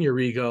checking your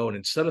ego, and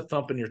instead of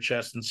thumping your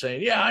chest and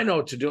saying, yeah, I know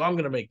what to do, I'm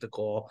going to make the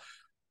call,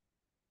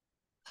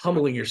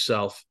 humbling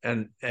yourself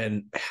and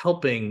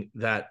helping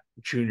that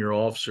junior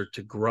officer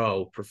to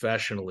grow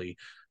professionally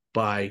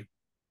by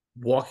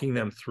walking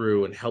them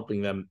through and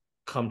helping them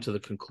come to the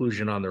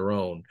conclusion on their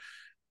own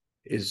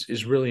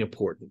is really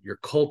important. You're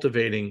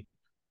cultivating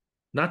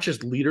not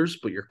just leaders,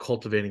 but you're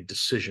cultivating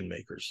decision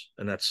makers.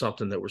 And that's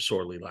something that we're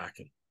sorely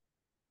lacking.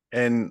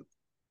 And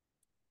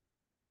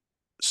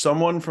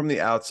someone from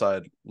the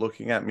outside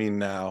looking at me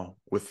now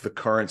with the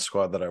current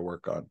squad that I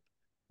work on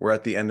we're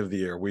at the end of the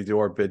year. We do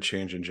our bid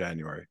change in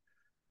January.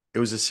 It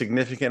was a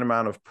significant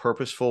amount of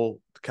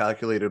purposeful,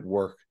 calculated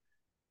work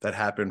that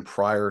happened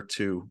prior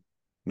to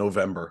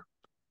November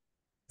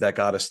that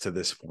got us to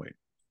this point.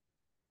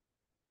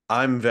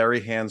 I'm very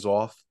hands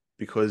off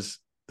because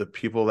the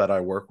people that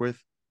I work with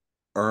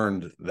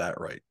earned that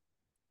right.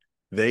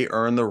 They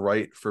earn the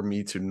right for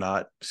me to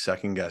not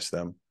second guess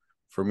them,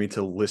 for me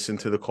to listen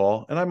to the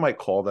call. And I might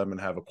call them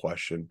and have a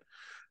question,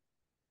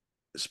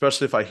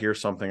 especially if I hear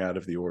something out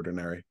of the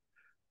ordinary.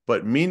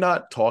 But me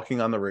not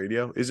talking on the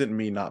radio isn't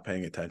me not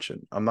paying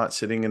attention. I'm not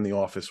sitting in the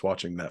office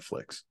watching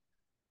Netflix.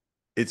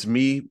 It's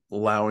me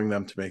allowing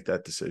them to make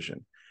that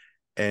decision.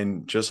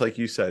 And just like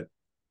you said,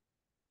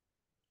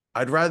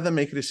 I'd rather them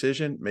make a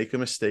decision, make a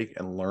mistake,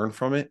 and learn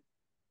from it.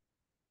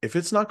 If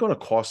it's not going to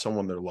cost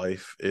someone their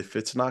life, if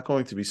it's not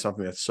going to be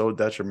something that's so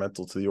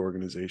detrimental to the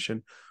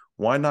organization,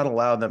 why not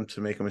allow them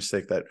to make a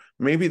mistake that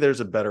maybe there's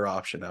a better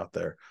option out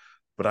there?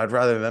 But I'd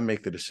rather them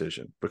make the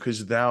decision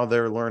because now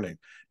they're learning.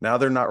 Now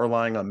they're not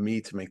relying on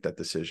me to make that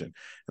decision.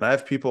 And I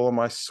have people on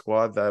my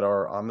squad that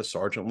are on the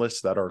sergeant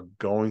list that are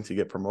going to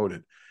get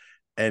promoted.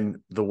 And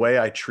the way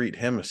I treat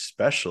him,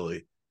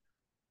 especially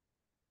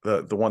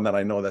the one that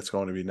I know that's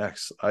going to be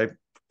next, I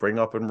bring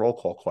up in roll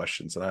call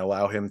questions and I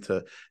allow him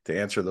to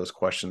answer those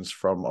questions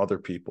from other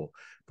people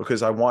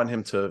because I want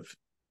him to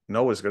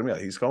know what's going to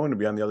be. He's going to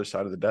be on the other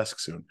side of the desk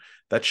soon.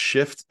 That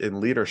shift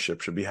in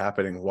leadership should be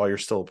happening while you're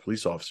still a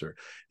police officer.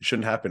 It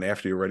shouldn't happen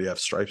after you already have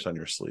stripes on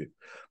your sleeve.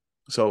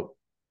 So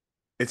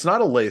it's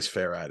not a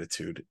laissez-faire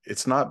attitude.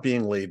 It's not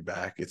being laid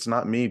back. It's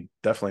not me,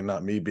 definitely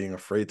not me being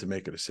afraid to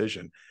make a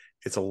decision.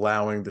 It's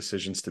allowing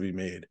decisions to be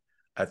made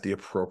at the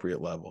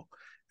appropriate level.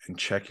 And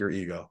check your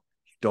ego.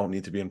 You don't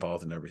need to be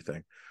involved in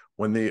everything.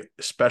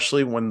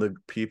 Especially when the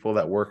people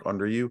that work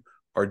under you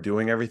are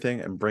doing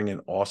everything and bring an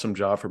awesome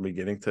job from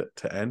beginning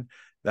to end,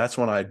 that's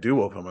when I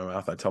do open my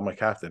mouth. I tell my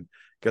captain,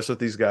 guess what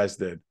these guys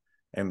did?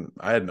 And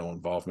I had no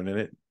involvement in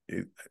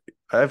it.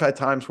 I've had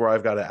times where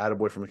I've got an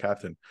attaboy from the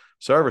captain.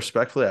 Sir,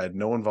 respectfully, I had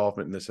no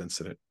involvement in this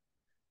incident.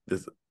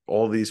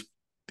 All these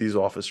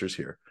officers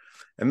here.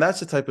 And that's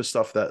the type of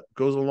stuff that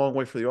goes a long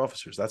way for the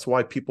officers. That's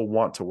why people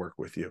want to work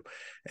with you.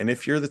 And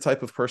if you're the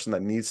type of person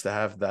that needs to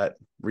have that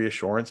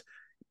reassurance,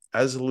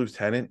 as a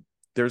lieutenant,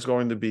 there's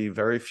going to be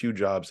very few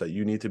jobs that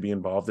you need to be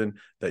involved in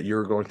that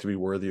you're going to be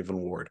worthy of an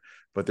award.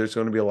 But there's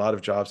going to be a lot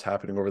of jobs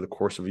happening over the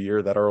course of a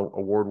year that are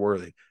award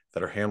worthy,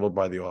 that are handled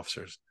by the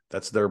officers.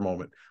 That's their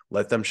moment.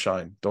 Let them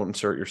shine. Don't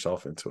insert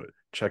yourself into it.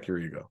 Check your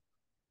ego.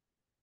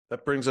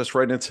 That brings us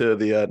right into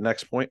the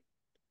next point.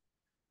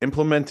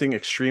 Implementing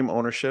extreme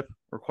ownership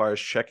requires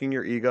checking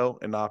your ego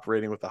and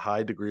operating with a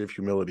high degree of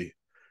humility.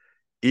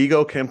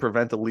 Ego can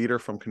prevent a leader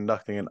from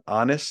conducting an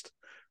honest,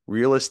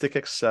 realistic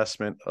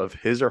assessment of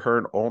his or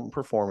her own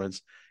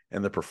performance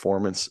and the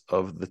performance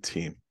of the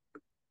team.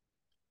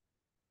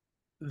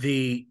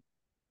 The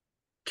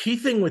key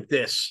thing with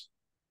this,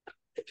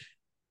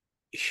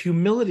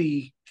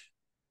 humility,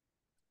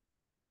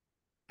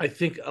 I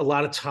think a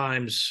lot of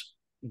times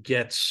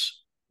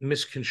gets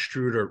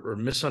misconstrued or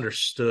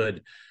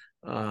misunderstood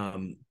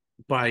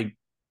by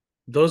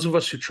those of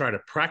us who try to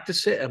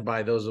practice it and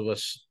by those of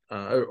us,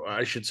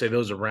 I should say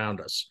those around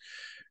us.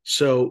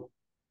 So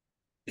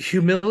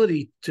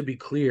humility, to be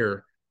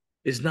clear,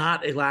 is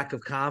not a lack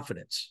of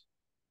confidence.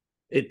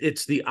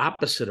 It's the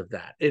opposite of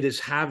that. It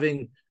is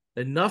having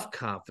enough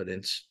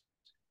confidence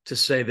to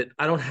say that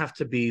I don't have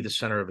to be the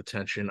center of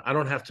attention. I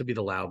don't have to be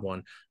the loud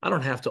one. I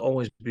don't have to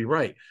always be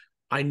right.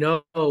 I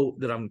know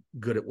that I'm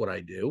good at what I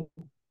do.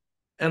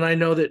 And I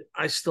know that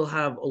I still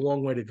have a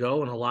long way to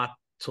go and a lot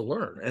to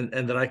learn,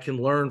 and that I can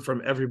learn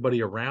from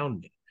everybody around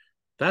me.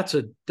 That's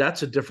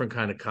a different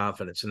kind of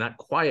confidence. And that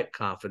quiet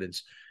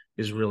confidence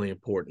is really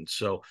important.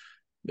 So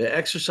the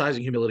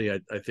exercising humility,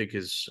 I think,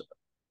 is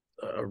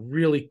a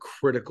really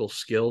critical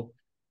skill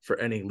for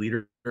any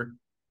leader.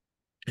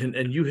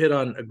 And you hit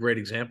on a great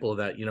example of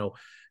that,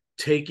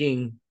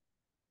 taking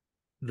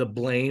the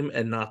blame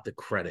and not the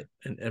credit,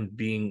 and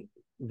being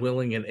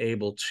willing and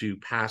able to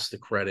pass the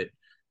credit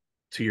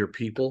to your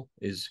people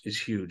is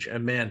huge.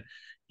 And man,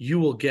 you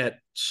will get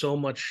so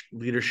much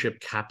leadership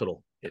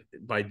capital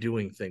by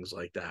doing things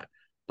like that,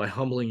 by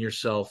humbling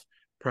yourself,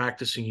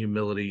 practicing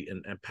humility,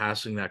 and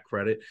passing that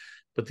credit.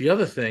 But the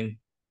other thing,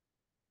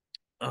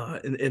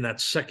 in that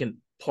second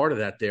part of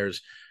that,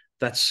 there's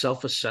that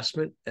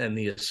self-assessment and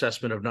the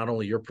assessment of not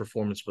only your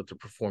performance, but the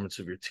performance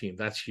of your team.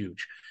 That's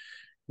huge.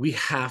 We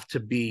have to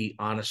be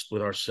honest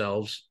with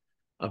ourselves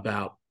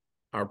about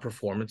our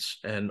performance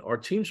and our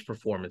team's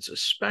performance,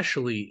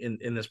 especially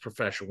in this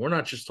profession. We're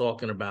not just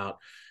talking about,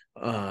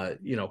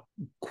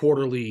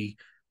 quarterly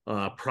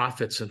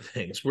profits and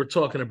things. We're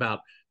talking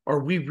about, are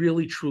we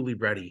really truly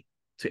ready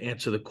to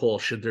answer the call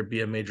should there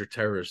be a major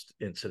terrorist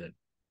incident,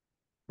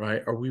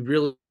 right? Are we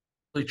really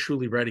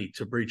truly ready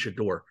to breach a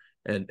door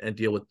and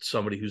deal with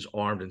somebody who's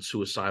armed and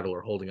suicidal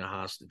or holding a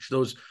hostage?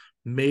 Those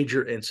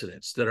major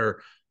incidents that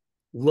are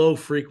low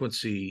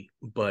frequency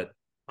but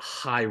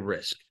high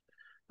risk.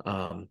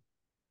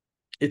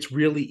 It's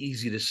really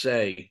easy to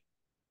say,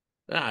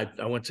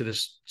 I went to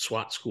this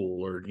SWAT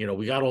school, or,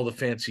 we got all the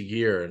fancy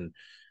gear, and,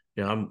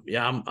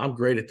 I'm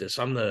great at this.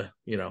 I'm the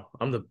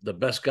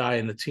best guy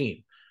in the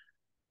team.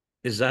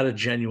 Is that a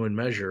genuine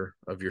measure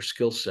of your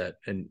skill set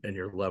and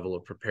your level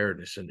of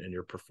preparedness and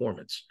your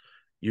performance?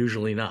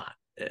 Usually not.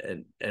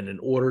 And in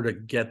order to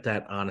get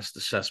that honest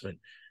assessment,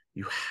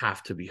 you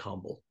have to be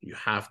humble. You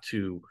have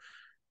to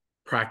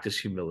practice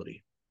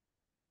humility.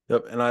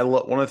 Yep, and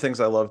one of the things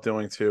I love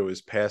doing too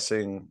is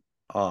passing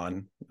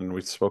on, and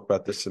we spoke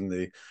about this in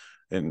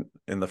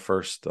the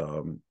first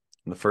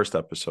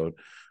episode.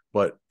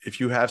 But if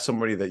you have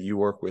somebody that you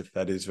work with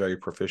that is very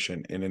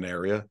proficient in an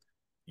area,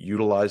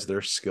 utilize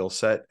their skill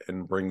set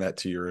and bring that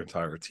to your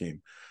entire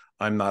team.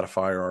 I'm not a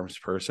firearms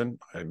person.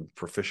 I'm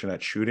proficient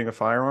at shooting a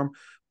firearm.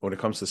 When it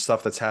comes to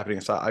stuff that's happening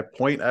inside, I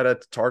point at a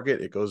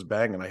target, it goes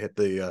bang, and I hit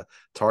the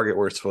target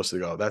where it's supposed to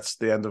go. That's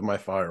the end of my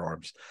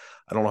firearms.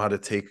 I don't know how to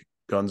take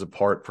guns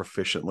apart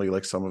proficiently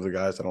like some of the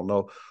guys. I don't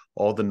know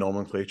all the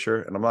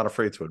nomenclature, and I'm not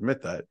afraid to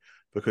admit that,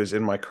 because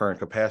in my current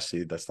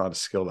capacity, that's not a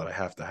skill that I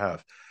have to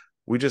have.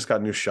 We just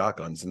got new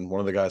shotguns, and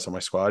one of the guys on my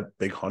squad,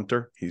 Big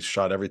Hunter, he's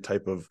shot every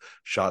type of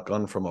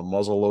shotgun from a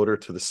muzzle loader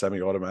to the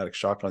semi-automatic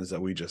shotguns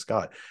that we just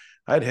got.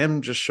 I had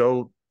him just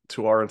show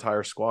to our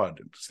entire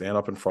squad, stand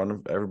up in front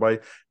of everybody,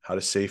 how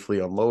to safely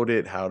unload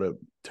it, how to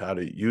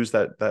use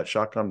that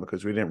shotgun,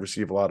 because we didn't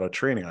receive a lot of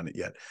training on it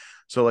yet.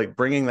 So like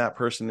bringing that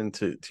person in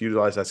to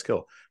utilize that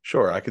skill.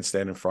 Sure, I could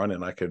stand in front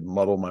and I could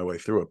muddle my way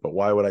through it, but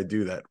why would I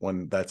do that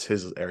when that's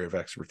his area of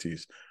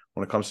expertise?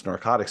 When it comes to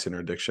narcotics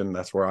interdiction,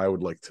 that's where I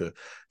would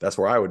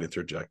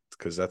interject,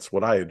 because that's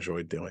what I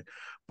enjoyed doing.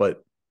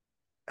 But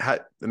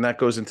and that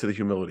goes into the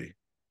humility,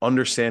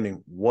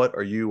 understanding what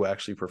are you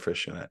actually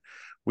proficient at.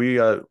 We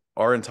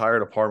our entire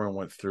department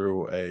went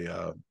through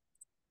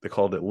they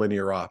called it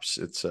linear ops.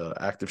 It's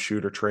active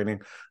shooter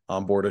training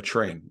on board a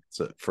train.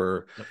 It's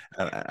for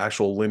an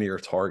actual linear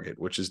target,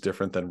 which is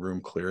different than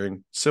room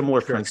clearing.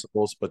 Similar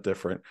principles, but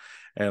different.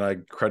 And I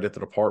credit the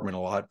department a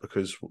lot,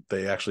 because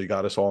they actually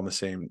got us all on the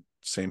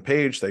same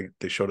page. They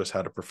showed us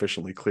how to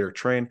proficiently clear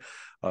train.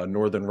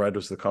 Northern Red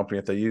was the company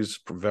that they used.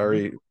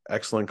 Very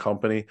excellent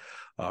company.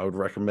 I would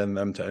recommend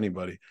them to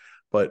anybody.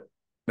 But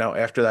now,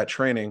 after that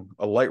training,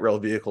 a light rail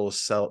vehicle is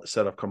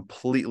set up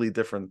completely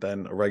different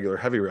than a regular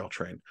heavy rail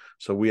train.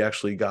 So we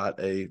actually got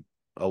a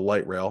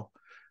light rail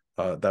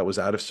that was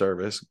out of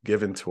service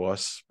given to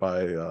us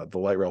by the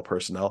light rail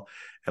personnel.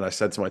 And I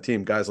said to my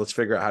team, guys, let's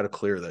figure out how to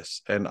clear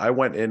this. And I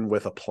went in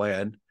with a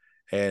plan,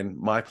 and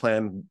my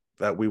plan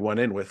that we went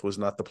in with was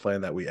not the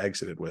plan that we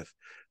exited with,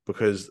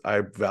 because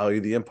I value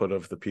the input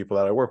of the people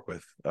that I work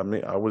with. I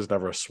mean, I was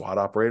never a SWAT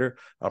operator.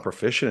 I'm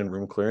proficient in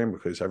room clearing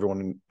because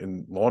everyone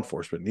in law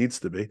enforcement needs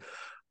to be,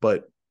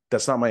 but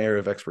that's not my area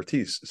of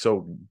expertise.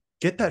 So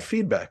get that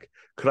feedback.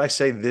 Could I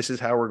say this is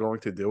how we're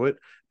going to do it?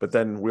 But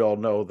then we all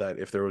know that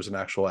if there was an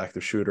actual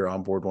active shooter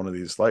on board one of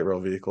these light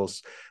rail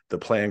vehicles, the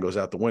plan goes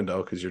out the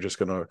window, because you're just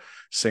going to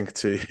sink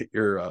to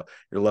your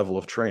level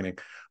of training.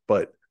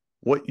 But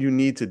what you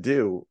need to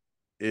do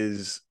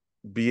is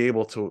be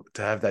able to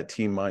have that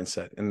team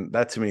mindset. And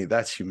that, to me,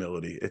 that's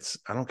humility.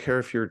 I don't care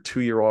if you're a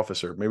 2-year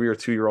officer, maybe you're a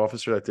 2-year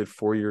officer that did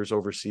 4 years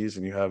overseas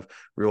and you have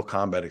real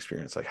combat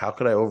experience. Like, how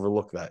could I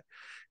overlook that?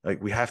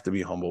 Like, we have to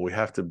be humble. We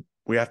have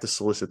to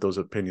solicit those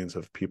opinions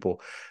of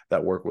people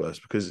that work with us,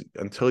 because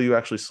until you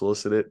actually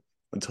solicit it,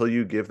 until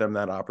you give them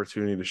that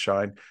opportunity to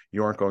shine,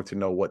 you aren't going to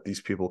know what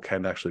these people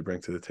can actually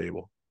bring to the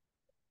table.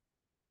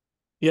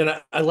 Yeah,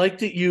 and I like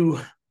that you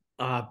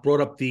brought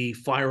up the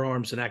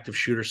firearms and active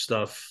shooter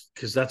stuff,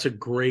 because that's a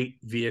great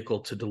vehicle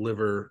to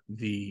deliver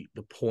the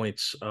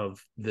points of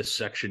this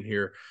section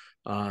here.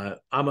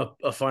 I'm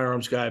a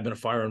firearms guy. I've been a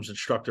firearms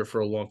instructor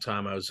for a long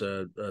time. I was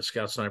a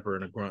scout sniper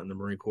and a grunt in the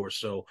Marine Corps.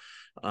 So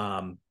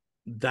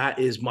that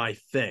is my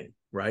thing,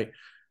 right?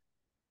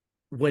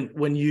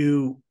 When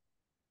you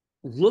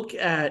look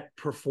at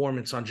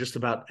performance on just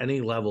about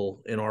any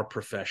level in our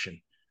profession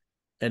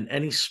and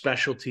any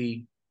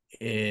specialty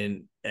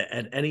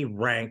at any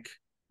rank,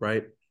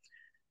 right?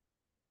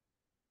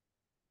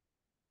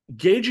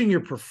 Gauging your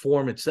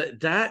performance,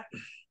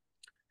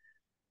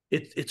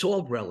 it's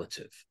all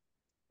relative.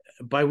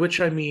 By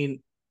which I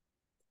mean,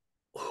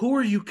 who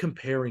are you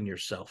comparing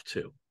yourself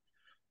to?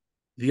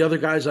 The other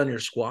guys on your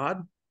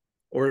squad?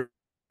 Or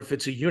if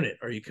it's a unit,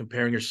 are you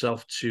comparing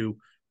yourself to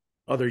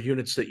other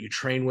units that you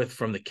train with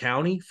from the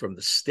county, from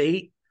the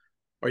state?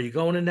 Are you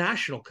going to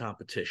national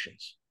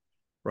competitions?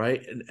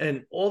 Right?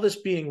 And all this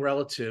being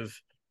relative,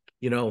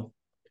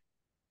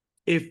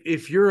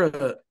 if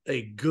you're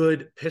a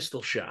good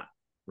pistol shot,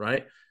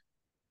 right?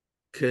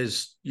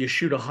 Because you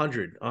shoot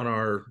 100 on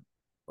our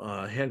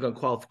handgun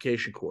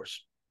qualification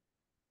course.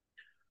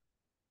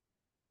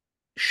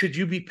 Should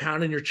you be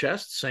pounding your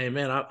chest saying,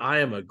 man, I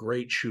am a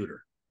great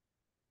shooter?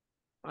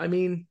 I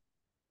mean,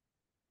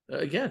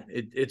 again,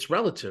 it's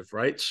relative,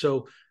 right?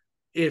 So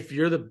if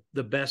you're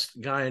the best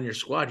guy in your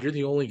squad, you're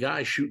the only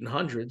guy shooting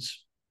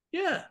hundreds.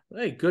 Yeah,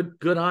 hey,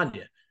 good on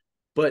you.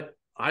 But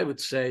I would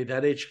say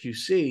that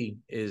HQC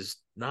is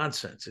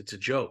nonsense. It's a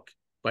joke.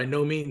 By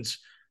no means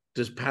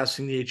does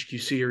passing the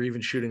HQC or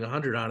even shooting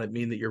 100 on it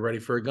mean that you're ready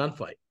for a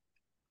gunfight?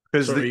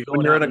 Because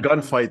when you're in a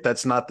gunfight,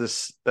 that's not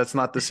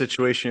the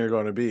situation you're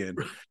going to be in.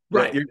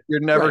 Right.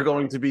 You're never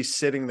going to be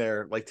sitting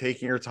there like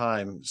taking your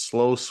time,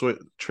 slow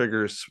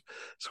triggers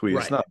squeeze.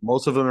 Right. No,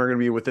 most of them are going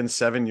to be within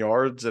 7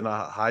 yards in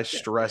a high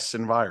stress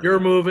environment. You're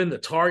moving, the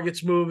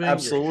target's moving,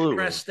 absolutely.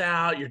 You're stressed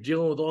out, you're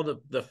dealing with all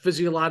the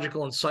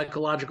physiological and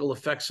psychological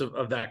effects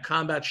of that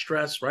combat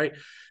stress, right?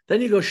 Then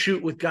you go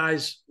shoot with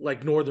guys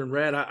like Northern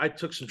Red. I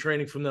took some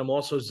training from them.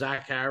 Also,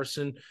 Zach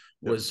Harrison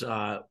was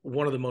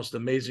one of the most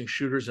amazing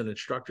shooters and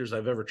instructors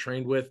I've ever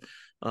trained with.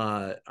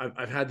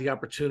 I've had the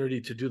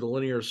opportunity to do the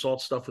linear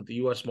assault stuff with the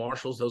U.S.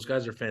 Marshals. Those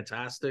guys are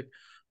fantastic.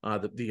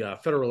 The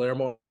Federal Air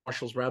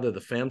Marshals, rather,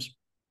 the FAMs.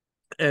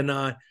 And,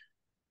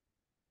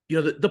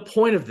 the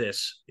point of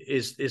this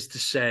is to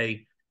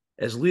say,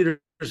 as leaders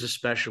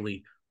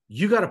especially,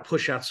 you got to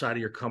push outside of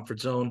your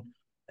comfort zone.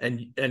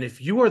 And if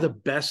you are the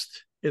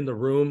best in the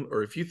room,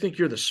 or if you think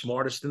you're the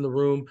smartest in the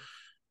room,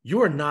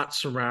 you are not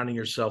surrounding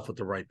yourself with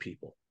the right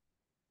people.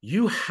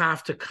 You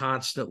have to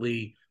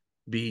constantly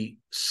be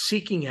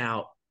seeking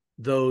out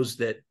those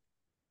that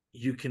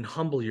you can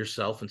humble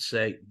yourself and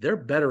say, they're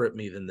better at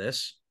me than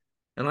this,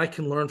 and I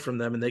can learn from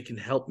them and they can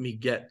help me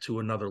get to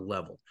another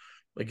level.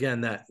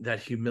 Again, that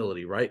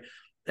humility, right?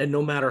 And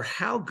no matter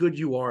how good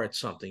you are at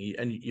something,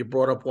 and you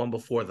brought up one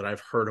before that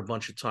I've heard a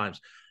bunch of times,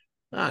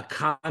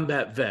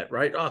 combat vet,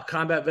 right?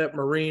 Combat vet,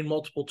 Marine,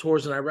 multiple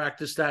tours in Iraq,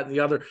 this, that, and the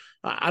other.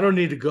 I don't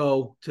need to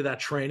go to that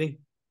training.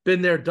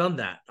 Been there, done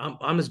that.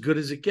 I'm as good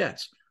as it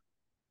gets.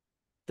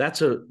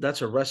 That's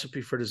a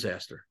recipe for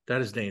disaster.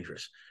 That is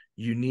dangerous.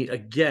 You need,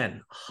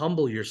 again,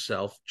 humble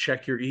yourself,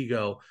 check your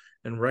ego,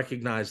 and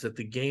recognize that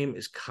the game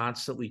is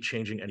constantly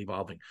changing and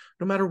evolving,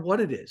 no matter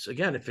what it is.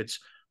 Again, if it's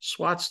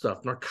SWAT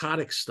stuff,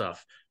 narcotic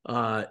stuff,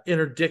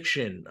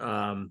 interdiction,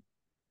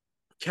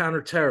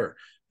 counterterror,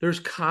 there's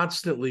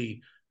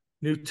constantly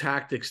new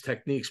tactics,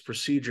 techniques,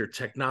 procedure,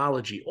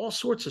 technology, all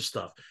sorts of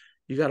stuff.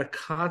 You got to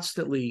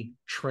constantly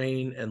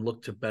train and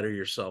look to better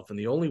yourself. And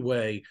the only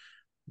way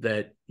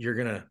that you're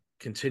going to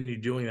continue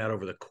doing that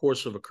over the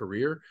course of a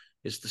career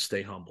is to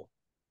stay humble.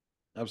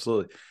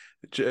 Absolutely.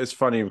 It's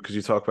funny because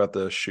you talk about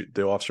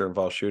the officer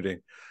involved shooting.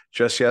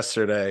 Just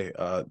yesterday,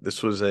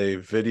 this was a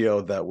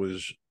video that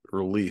was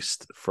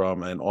released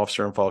from an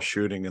officer involved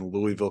shooting in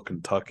Louisville,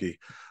 Kentucky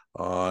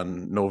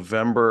on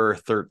November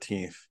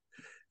 13th.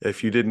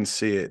 If you didn't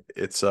see it,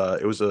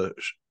 it was a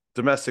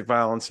domestic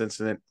violence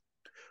incident,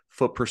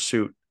 foot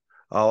pursuit.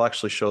 I'll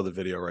actually show the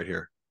video right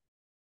here.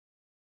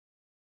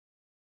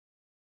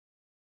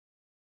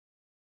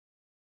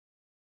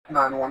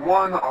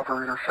 911,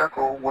 Operator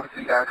Shekel, what is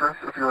the address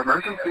of your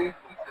emergency?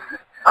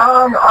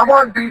 I'm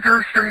on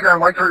Beecher Street. I'd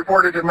like to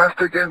report a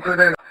domestic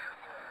incident.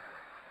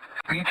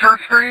 Beecher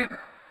Street?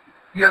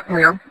 Yes,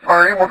 ma'am.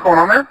 Alright, what's going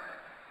on there?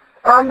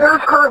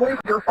 There's currently,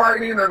 they're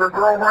fighting. There's a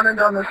girl running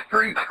down the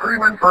street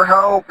screaming for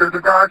help. There's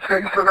a guy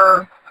chasing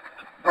her.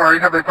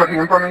 Alright, have they put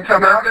hands on each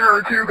other? Now there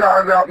are two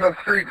guys out in the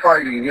street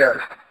fighting, yes.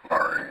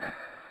 Alright.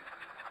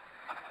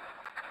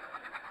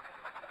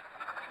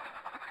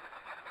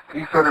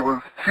 He said it was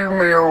two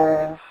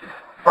males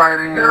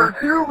fighting. There were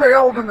two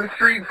males in the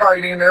street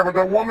fighting. There was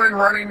a woman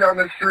running down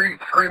the street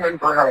screaming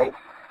for help.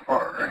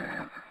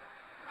 Alright.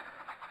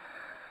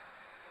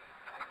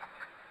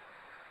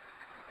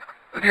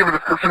 Do you have a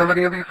description of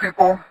any of these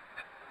people?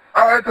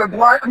 It's a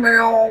black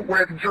male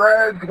with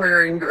dreads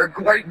wearing a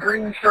light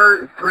green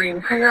shirt,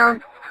 green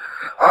pants.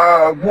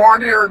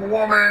 Blonde-haired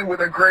woman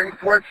with a gray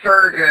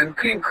sweatshirt and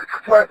pink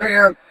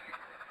sweatpants.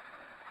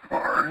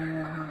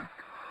 Alright.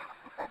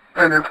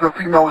 And is the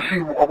female, is she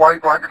a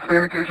white, black,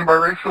 Hispanic, Asian,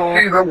 biracial?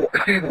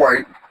 She's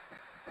white.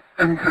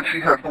 And so she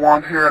has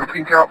blonde hair and a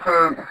pink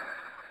outfit.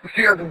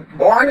 She has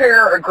blonde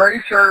hair, a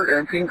gray shirt,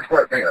 and pink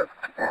sweatpants.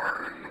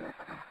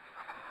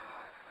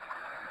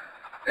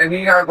 And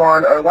he has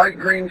on a light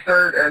green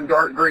shirt and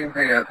dark green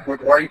pants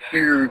with white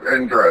shoes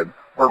and dreads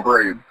or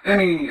braids.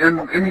 Any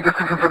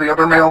description for the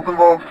other males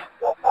involved?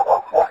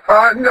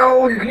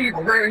 No, he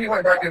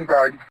went back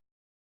inside.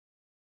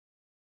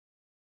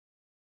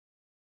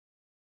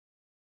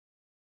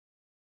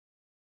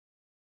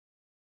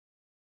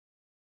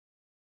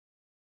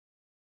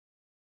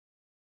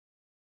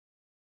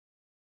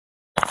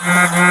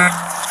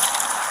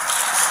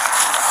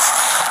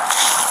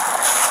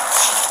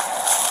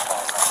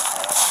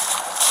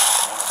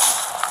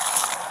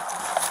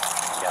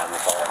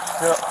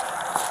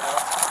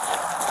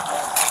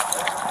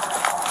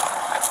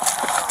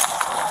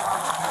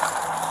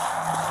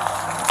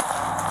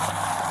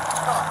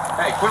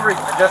 Hey, Quivery,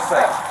 just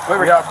say.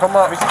 Quivery, yeah, come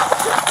on.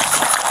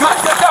 Cut!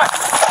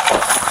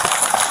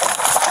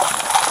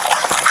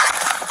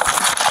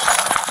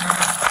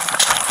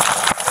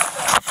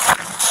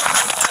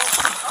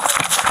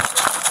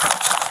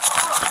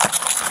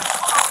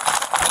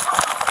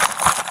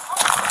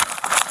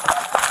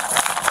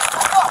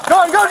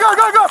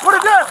 Go! Put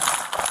it down!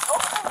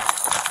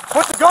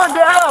 Put the gun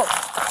down!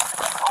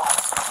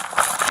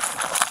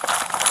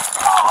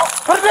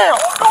 Put it down!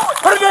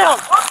 Put it down!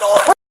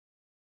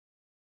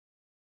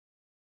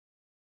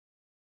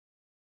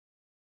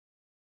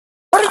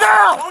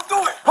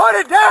 Put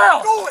it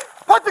down! Do it!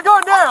 Put the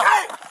gun down!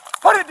 Okay!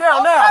 Put it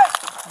down now!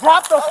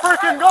 Drop the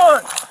freaking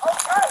gun!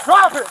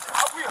 Drop it!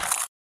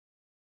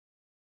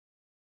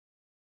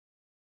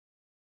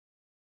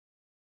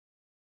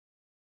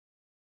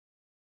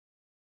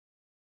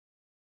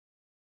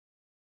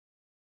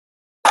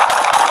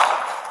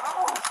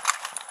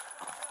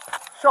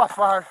 Shots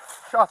fired.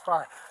 Shots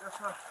fired. Yes,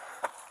 sir.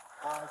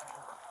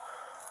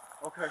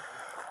 Okay.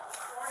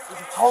 It's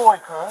a toy,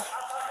 cuz.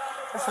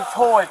 It's a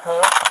toy,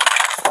 cuz.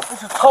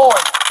 It's a toy.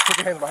 Put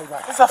your hands behind your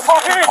back. It's a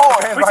fucking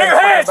toy. We see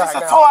your hands. It's a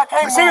toy. I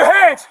can't move. See your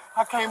hands.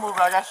 I can't move.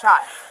 I got shot.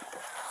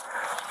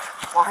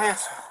 My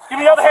hands. Give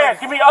me your other hand.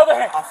 Give me your other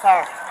hand. I'm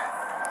sorry.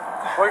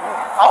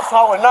 Also,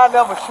 I would not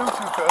never shoot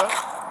you, cuz.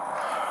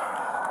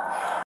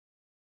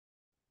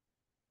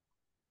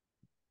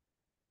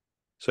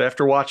 So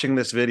after watching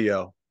this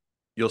video,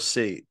 you'll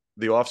see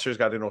the officers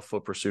got into a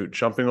foot pursuit,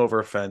 jumping over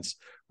a fence,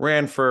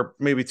 ran for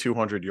maybe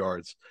 200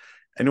 yards.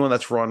 Anyone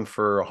that's run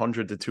for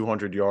 100 to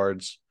 200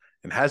 yards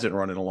and hasn't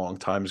run in a long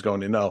time is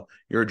going to know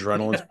your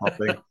adrenaline's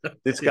pumping.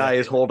 This guy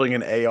is holding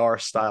an AR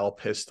style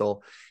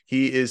pistol.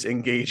 He is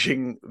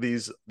engaging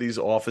these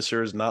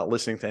officers, not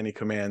listening to any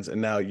commands. And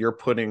now you're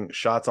putting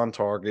shots on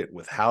target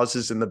with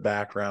houses in the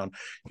background.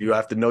 You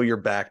have to know your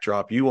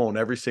backdrop. You own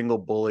every single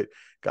bullet.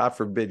 God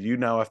forbid you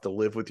now have to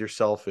live with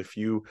yourself if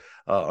you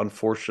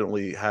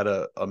unfortunately had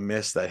a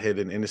miss that hit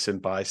an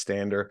innocent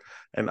bystander.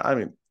 And I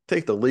mean,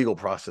 take the legal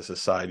process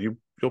aside.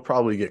 You'll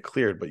probably get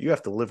cleared, but you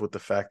have to live with the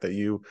fact that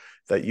you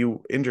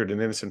injured an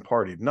innocent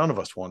party. None of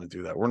us want to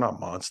do that. We're not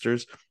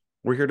monsters.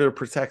 We're here to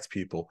protect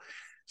people.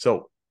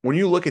 So when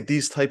you look at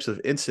these types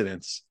of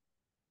incidents,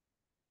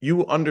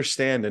 you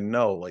understand and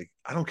know, like,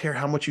 I don't care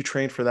how much you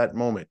trained for that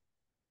moment.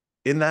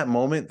 In that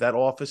moment, that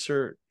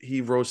officer,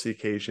 he rose to the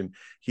occasion.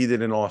 He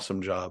did an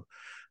awesome job.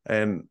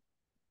 And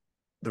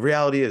the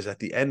reality is, at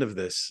the end of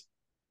this,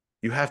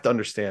 you have to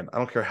understand, I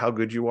don't care how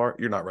good you are,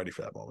 you're not ready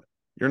for that moment.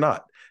 You're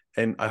not.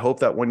 And I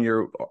hope that when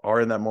you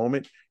are in that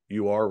moment,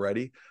 you are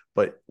ready.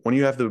 But when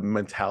you have the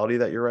mentality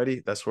that you're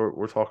ready, that's what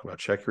we're talking about.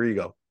 Check your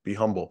ego. Be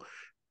humble.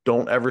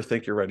 Don't ever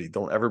think you're ready.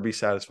 Don't ever be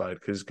satisfied,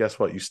 because guess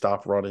what? You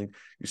stop running.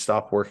 You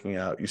stop working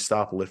out. You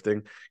stop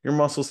lifting. Your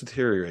muscles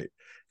deteriorate.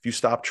 If you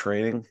stop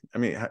training, I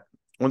mean,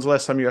 when's the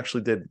last time you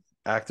actually did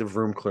active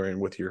room clearing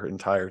with your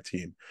entire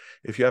team?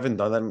 If you haven't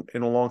done that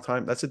in a long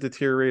time, that's a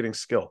deteriorating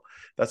skill.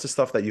 That's the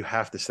stuff that you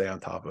have to stay on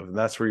top of. And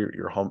that's where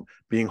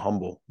being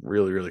humble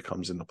really, really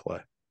comes into play.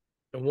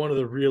 And one of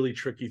the really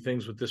tricky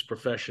things with this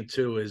profession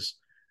too is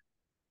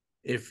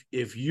if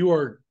you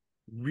are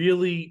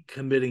really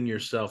committing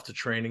yourself to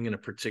training in a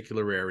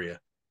particular area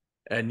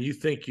and you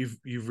think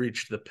you've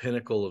reached the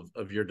pinnacle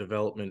of your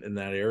development in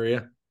that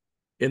area,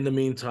 in the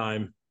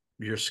meantime,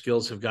 your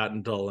skills have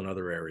gotten dull in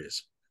other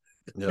areas.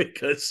 Yep.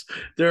 Because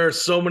there are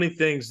so many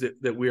things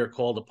that we are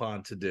called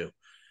upon to do.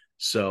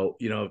 So,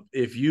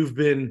 if you've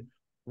been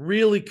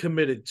really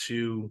committed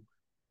to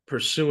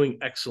pursuing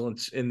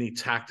excellence in the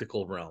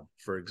tactical realm,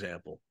 for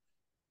example,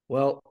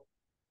 well,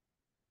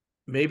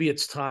 maybe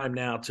it's time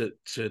now to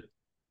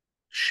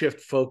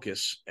shift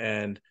focus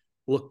and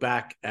look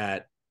back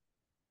at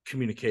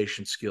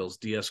communication skills,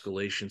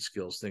 de-escalation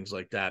skills, things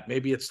like that.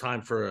 Maybe it's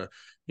time for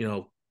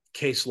a,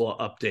 case law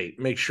update.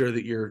 Make sure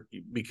that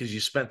because you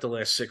spent the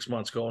last 6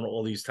 months going to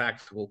all these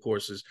tactical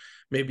courses,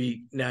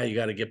 maybe now you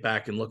got to get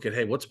back and look at,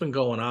 hey, what's been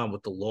going on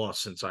with the law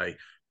since I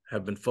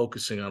have been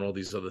focusing on all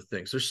these other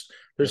things.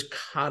 There's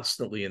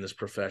constantly in this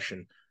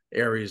profession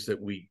areas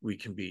that we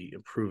can be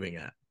improving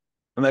at.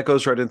 And that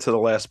goes right into the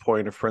last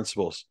point of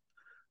principles.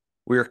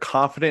 We are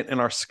confident in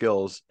our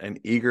skills and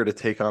eager to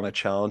take on a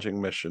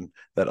challenging mission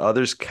that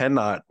others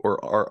cannot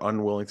or are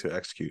unwilling to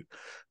execute.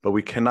 But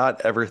we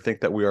cannot ever think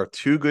that we are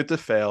too good to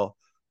fail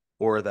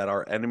or that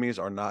our enemies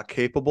are not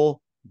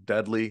capable,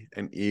 deadly,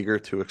 and eager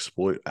to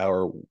exploit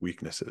our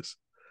weaknesses.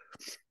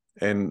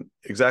 And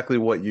exactly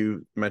what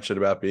you mentioned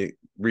about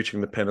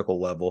reaching the pinnacle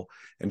level,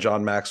 and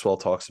John Maxwell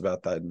talks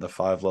about that in the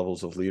 5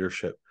 levels of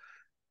leadership.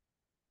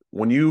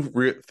 When you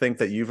think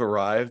that you've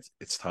arrived,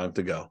 it's time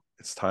to go.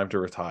 It's time to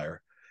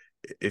retire.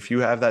 If you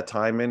have that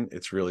time in,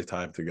 it's really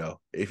time to go.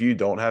 If you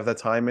don't have that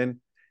time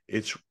in,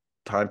 it's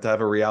time to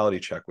have a reality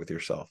check with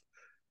yourself.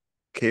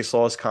 Case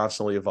law is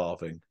constantly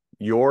evolving.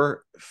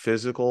 Your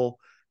physical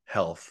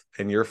health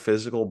and your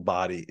physical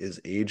body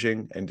is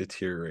aging and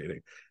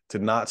deteriorating. To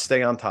not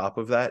stay on top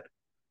of that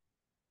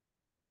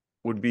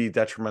would be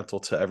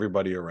detrimental to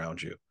everybody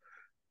around you,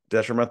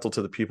 detrimental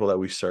to the people that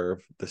we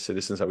serve, the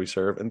citizens that we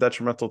serve, and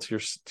detrimental to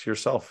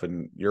yourself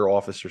and your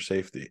officer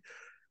safety.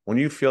 When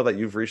you feel that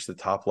you've reached the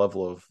top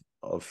level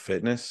of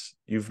fitness,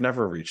 you've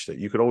never reached it.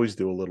 You could always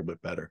do a little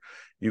bit better.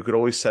 You could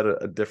always set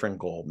a different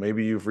goal.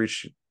 Maybe you've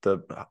reached the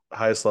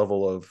highest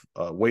level of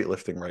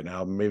weightlifting right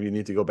now. Maybe you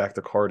need to go back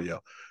to cardio.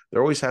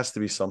 There always has to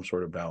be some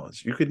sort of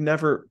balance. You could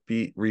never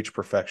reach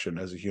perfection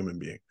as a human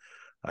being.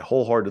 I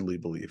wholeheartedly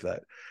believe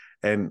that.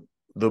 And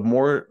the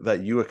more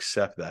that you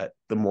accept that,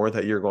 the more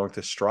that you're going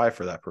to strive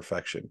for that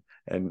perfection.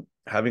 And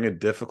having a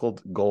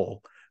difficult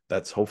goal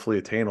that's hopefully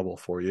attainable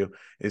for you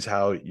is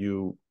how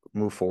you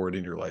move forward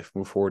in your life,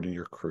 move forward in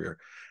your career.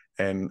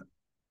 And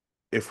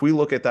if we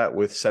look at that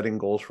with setting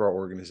goals for our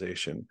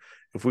organization,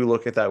 if we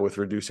look at that with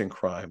reducing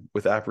crime,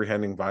 with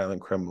apprehending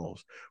violent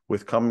criminals,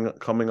 with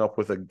coming up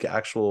with an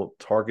actual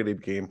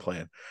targeted game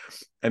plan,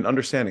 and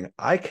understanding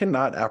I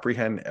cannot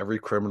apprehend every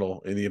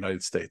criminal in the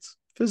United States.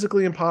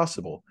 Physically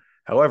impossible.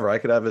 However, I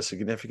could have a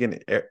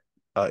significant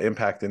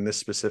impact in this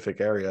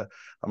specific area.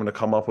 I'm going to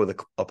come up with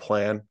a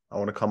plan. I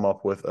want to come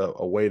up with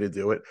a way to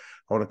do it.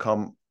 I want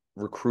to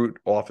recruit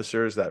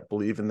officers that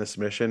believe in this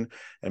mission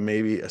and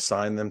maybe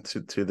assign them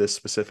to this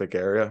specific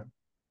area.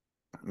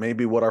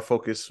 Maybe what our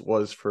focus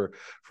was for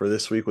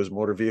this week was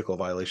motor vehicle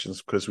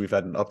violations, because we've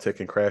had an uptick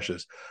in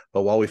crashes.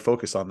 But while we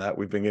focus on that,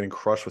 we've been getting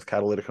crushed with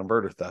catalytic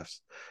converter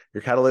thefts.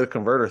 Your catalytic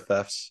converter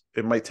thefts,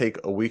 it might take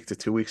a week to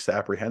 2 weeks to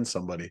apprehend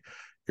somebody.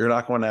 You're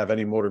not going to have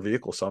any motor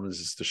vehicle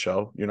summonses to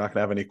show. You're not going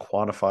to have any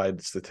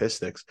quantified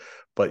statistics,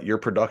 but your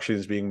production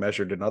is being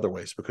measured in other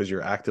ways because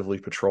you're actively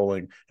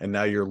patrolling, and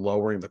now you're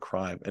lowering the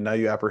crime. And now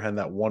you apprehend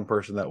that one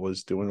person that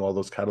was doing all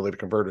those catalytic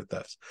converter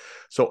thefts.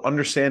 So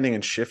understanding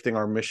and shifting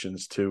our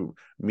missions to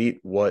meet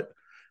what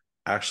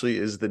actually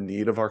is the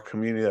need of our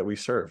community that we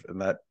serve.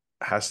 And that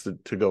has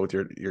to go with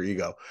your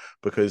ego,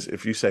 because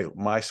if you say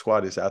my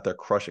squad is out there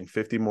crushing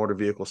 50 motor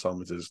vehicle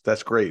summonses,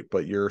 that's great,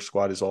 but your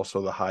squad is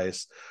also the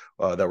highest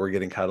that we're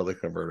getting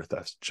catalytic converter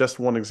thefts. Just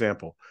one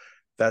example.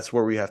 That's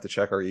where we have to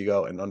check our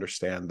ego and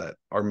understand that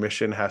our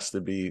mission has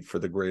to be for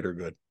the greater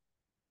good.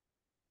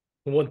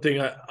 One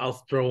thing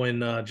I'll throw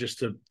in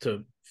just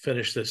to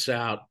finish this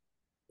out,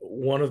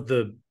 one of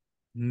the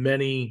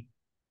many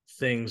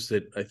things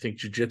that I think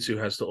jiu-jitsu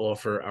has to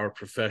offer our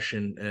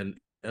profession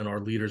and our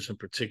leaders in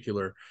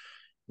particular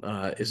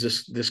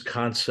is this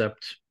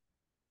concept.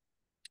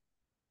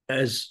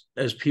 As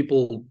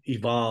people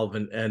evolve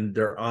and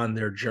they're on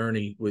their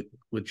journey with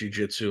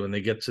jiu-jitsu, and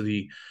they get to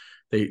they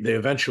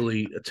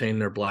eventually attain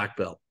their black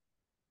belt,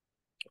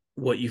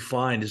 what you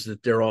find is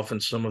that they're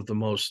often some of the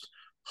most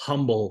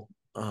humble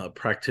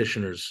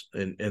practitioners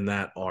in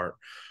that art.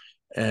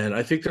 And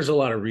I think there's a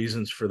lot of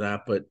reasons for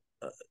that, but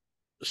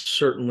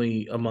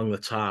certainly among the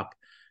top,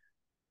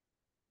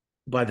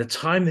 by the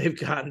time they've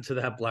gotten to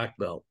that black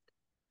belt,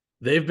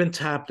 they've been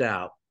tapped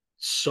out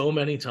so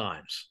many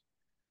times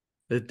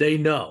that they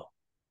know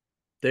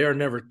they are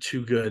never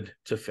too good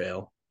to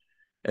fail.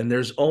 And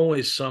there's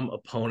always some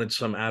opponent,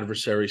 some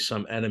adversary,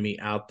 some enemy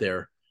out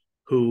there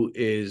who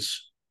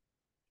is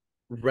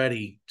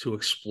ready to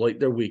exploit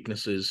their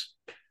weaknesses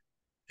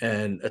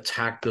and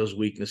attack those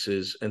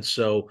weaknesses. And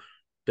so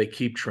they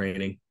keep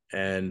training.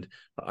 And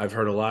I've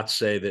heard a lot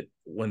say that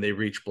when they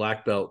reach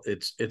black belt,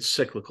 it's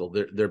cyclical.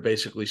 They're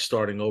basically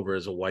starting over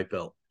as a white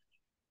belt.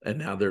 And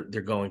now they're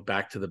going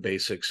back to the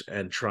basics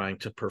and trying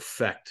to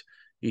perfect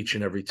each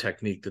and every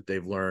technique that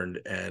they've learned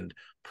and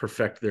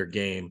perfect their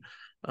game.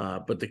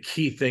 But the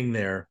key thing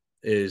there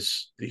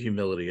is the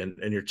humility.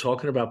 And you're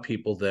talking about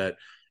people that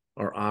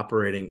are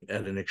operating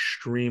at an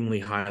extremely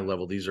high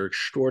level. These are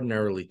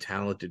extraordinarily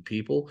talented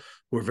people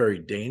who are very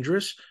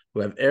dangerous,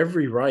 who have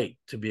every right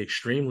to be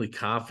extremely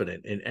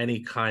confident in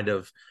any kind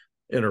of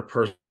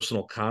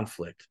interpersonal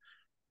conflict.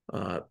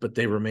 But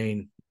they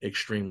remain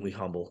extremely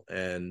humble,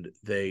 and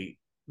they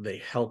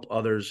help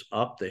others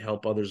up. They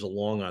help others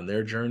along on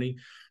their journey.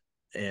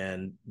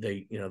 And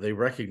they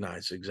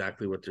recognize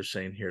exactly what they're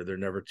saying here. They're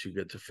never too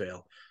good to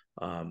fail.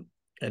 And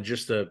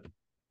just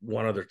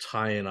one other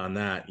tie-in on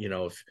that,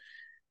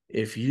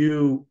 if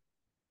you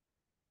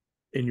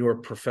in your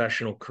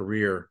professional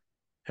career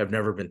have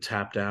never been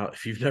tapped out,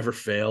 if you've never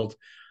failed,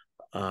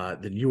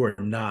 then you are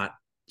not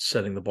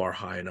setting the bar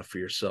high enough for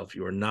yourself.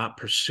 You are not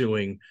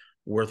pursuing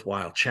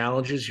worthwhile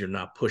challenges. You're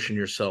not pushing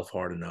yourself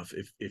hard enough.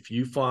 If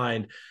you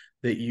find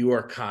that you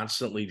are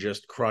constantly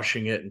just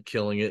crushing it and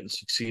killing it and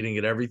succeeding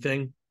at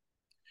everything,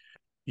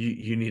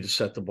 you need to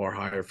set the bar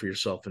higher for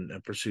yourself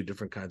and pursue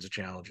different kinds of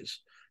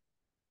challenges.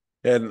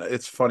 And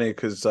it's funny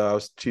because I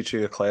was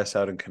teaching a class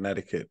out in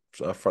Connecticut,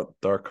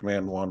 our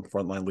Command 1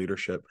 frontline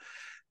leadership.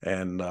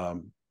 And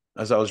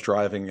as I was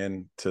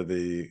driving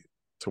to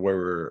where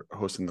we were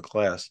hosting the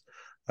class,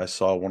 I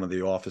saw one of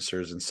the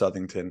officers in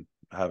Southington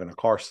having a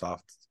car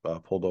stop,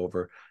 pulled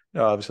over.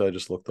 Obviously, I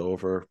just looked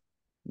over,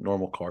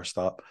 normal car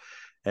stop.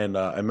 And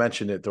I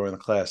mentioned it during the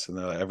class, and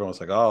everyone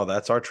was like, "Oh,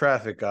 that's our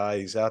traffic guy.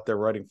 He's out there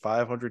writing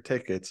 500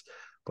 tickets,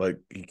 but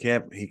he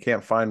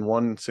can't find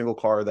one single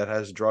car that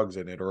has drugs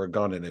in it or a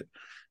gun in it."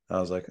 And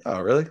I was like, "Oh,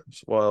 really?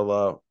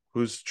 Well,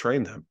 who's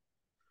trained him?"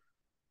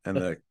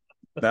 And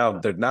now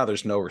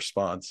there's no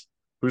response.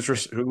 Who's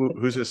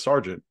his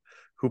sergeant?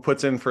 Who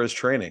puts in for his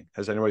training?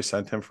 Has anybody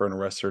sent him for an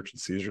arrest, search,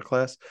 and seizure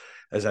class?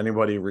 Has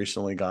anybody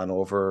recently gone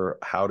over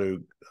how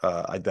to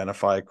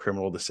identify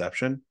criminal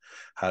deception,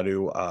 how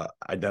to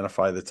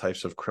identify the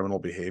types of criminal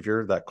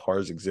behavior that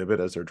cars exhibit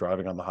as they're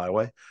driving on the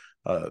highway?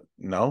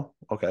 No?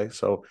 Okay.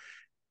 So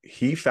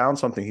he found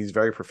something he's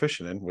very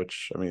proficient in,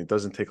 which, I mean, it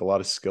doesn't take a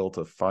lot of skill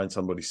to find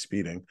somebody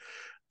speeding.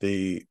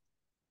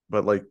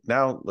 But like,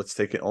 now let's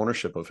take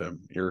ownership of him.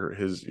 You're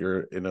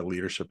in a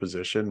leadership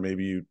position.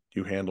 Maybe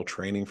you handle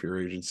training for your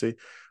agency.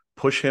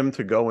 Push him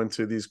to go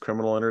into these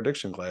criminal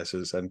interdiction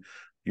classes and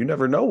you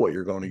never know what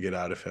you're going to get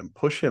out of him.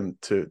 Push him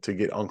to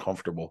get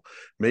uncomfortable,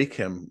 make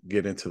him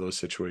get into those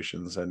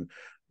situations. And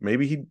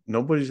maybe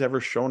nobody's ever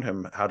shown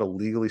him how to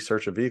legally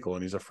search a vehicle,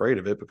 and he's afraid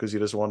of it because he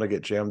doesn't want to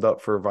get jammed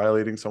up for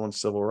violating someone's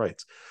civil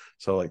rights.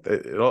 So like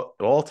it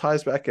all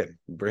ties back in,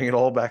 bring it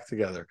all back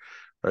together,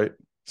 right?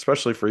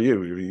 Especially for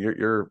you. I mean,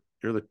 you're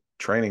the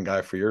training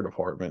guy for your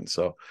department.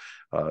 So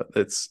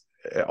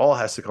it all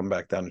has to come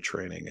back down to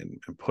training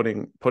and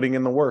putting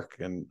in the work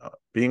and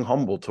being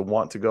humble to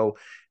want to go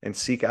and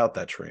seek out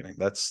that training.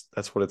 That's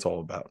what it's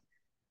all about.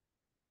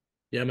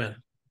 Yeah, man.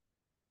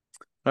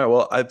 All right.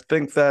 Well, I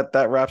think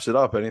that wraps it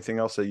up. Anything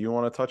else that you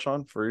want to touch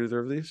on for either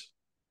of these?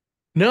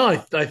 No,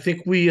 I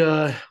think we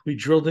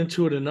drilled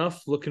into it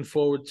enough. Looking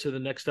forward to the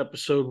next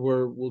episode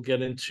where we'll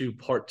get into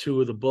part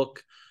 2 of the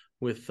book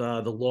with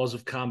the laws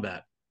of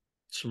combat.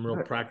 Some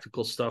real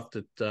practical stuff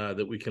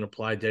that we can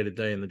apply day to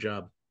day in the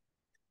job.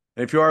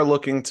 And if you are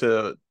looking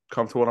to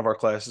come to one of our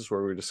classes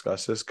where we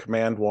discuss this,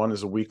 Command 1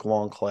 is a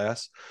week-long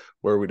class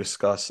where we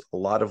discuss a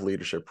lot of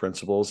leadership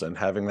principles and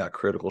having that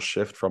critical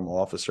shift from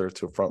officer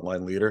to a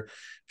frontline leader.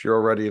 If you're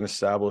already an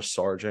established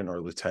sergeant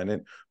or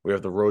lieutenant, we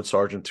have the Road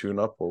Sergeant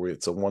Tune-Up, where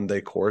it's a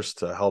one-day course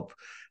to help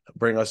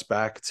bring us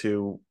back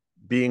to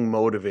being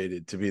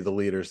motivated to be the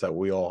leaders that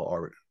we all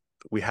are.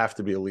 We have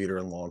to be a leader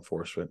in law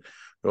enforcement.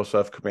 We also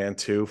have Command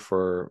 2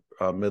 for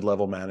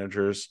mid-level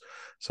managers,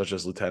 such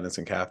as lieutenants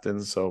and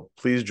captains. So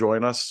please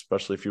join us,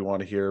 especially if you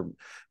want to hear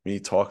me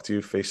talk to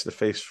you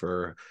face-to-face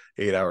for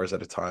 8 hours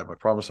at a time. I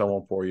promise I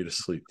won't bore you to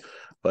sleep.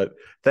 But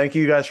thank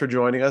you guys for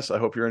joining us. I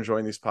hope you're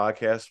enjoying these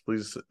podcasts.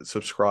 Please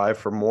subscribe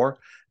for more,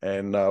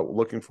 and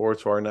looking forward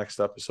to our next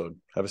episode.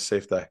 Have a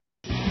safe day.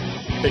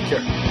 Take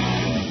care.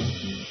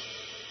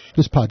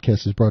 This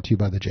podcast is brought to you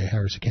by the J.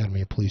 Harris Academy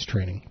of Police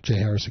Training. J.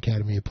 Harris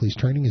Academy of Police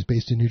Training is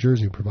based in New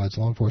Jersey and provides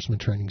law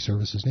enforcement training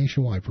services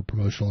nationwide for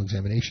promotional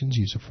examinations,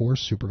 use of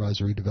force,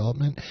 supervisory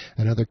development,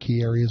 and other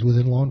key areas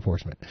within law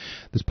enforcement.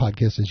 This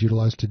podcast is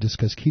utilized to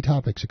discuss key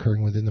topics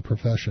occurring within the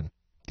profession.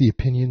 The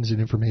opinions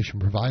and information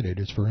provided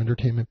is for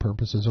entertainment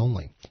purposes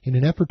only. In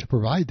an effort to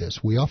provide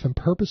this, we often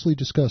purposely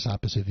discuss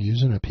opposite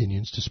views and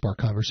opinions to spark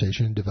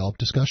conversation and develop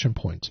discussion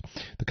points.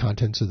 The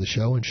contents of the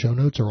show and show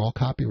notes are all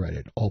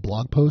copyrighted. All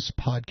blog posts,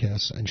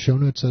 podcasts, and show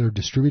notes that are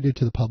distributed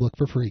to the public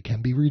for free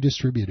can be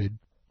redistributed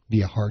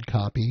via hard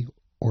copy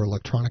or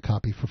electronic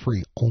copy for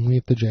free only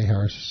if the J.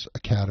 Harris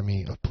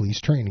Academy of Police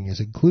Training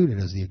is included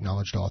as the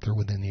acknowledged author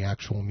within the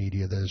actual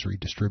media that is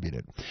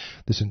redistributed.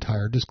 This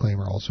entire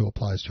disclaimer also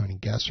applies to any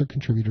guests or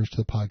contributors to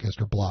the podcast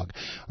or blog.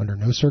 Under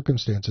no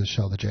circumstances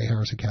shall the J.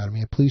 Harris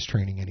Academy of Police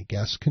Training, any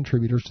guests,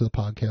 contributors to the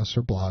podcast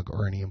or blog,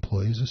 or any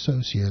employees,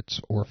 associates,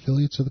 or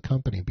affiliates of the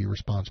company be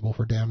responsible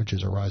for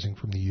damages arising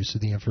from the use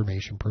of the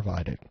information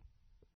provided.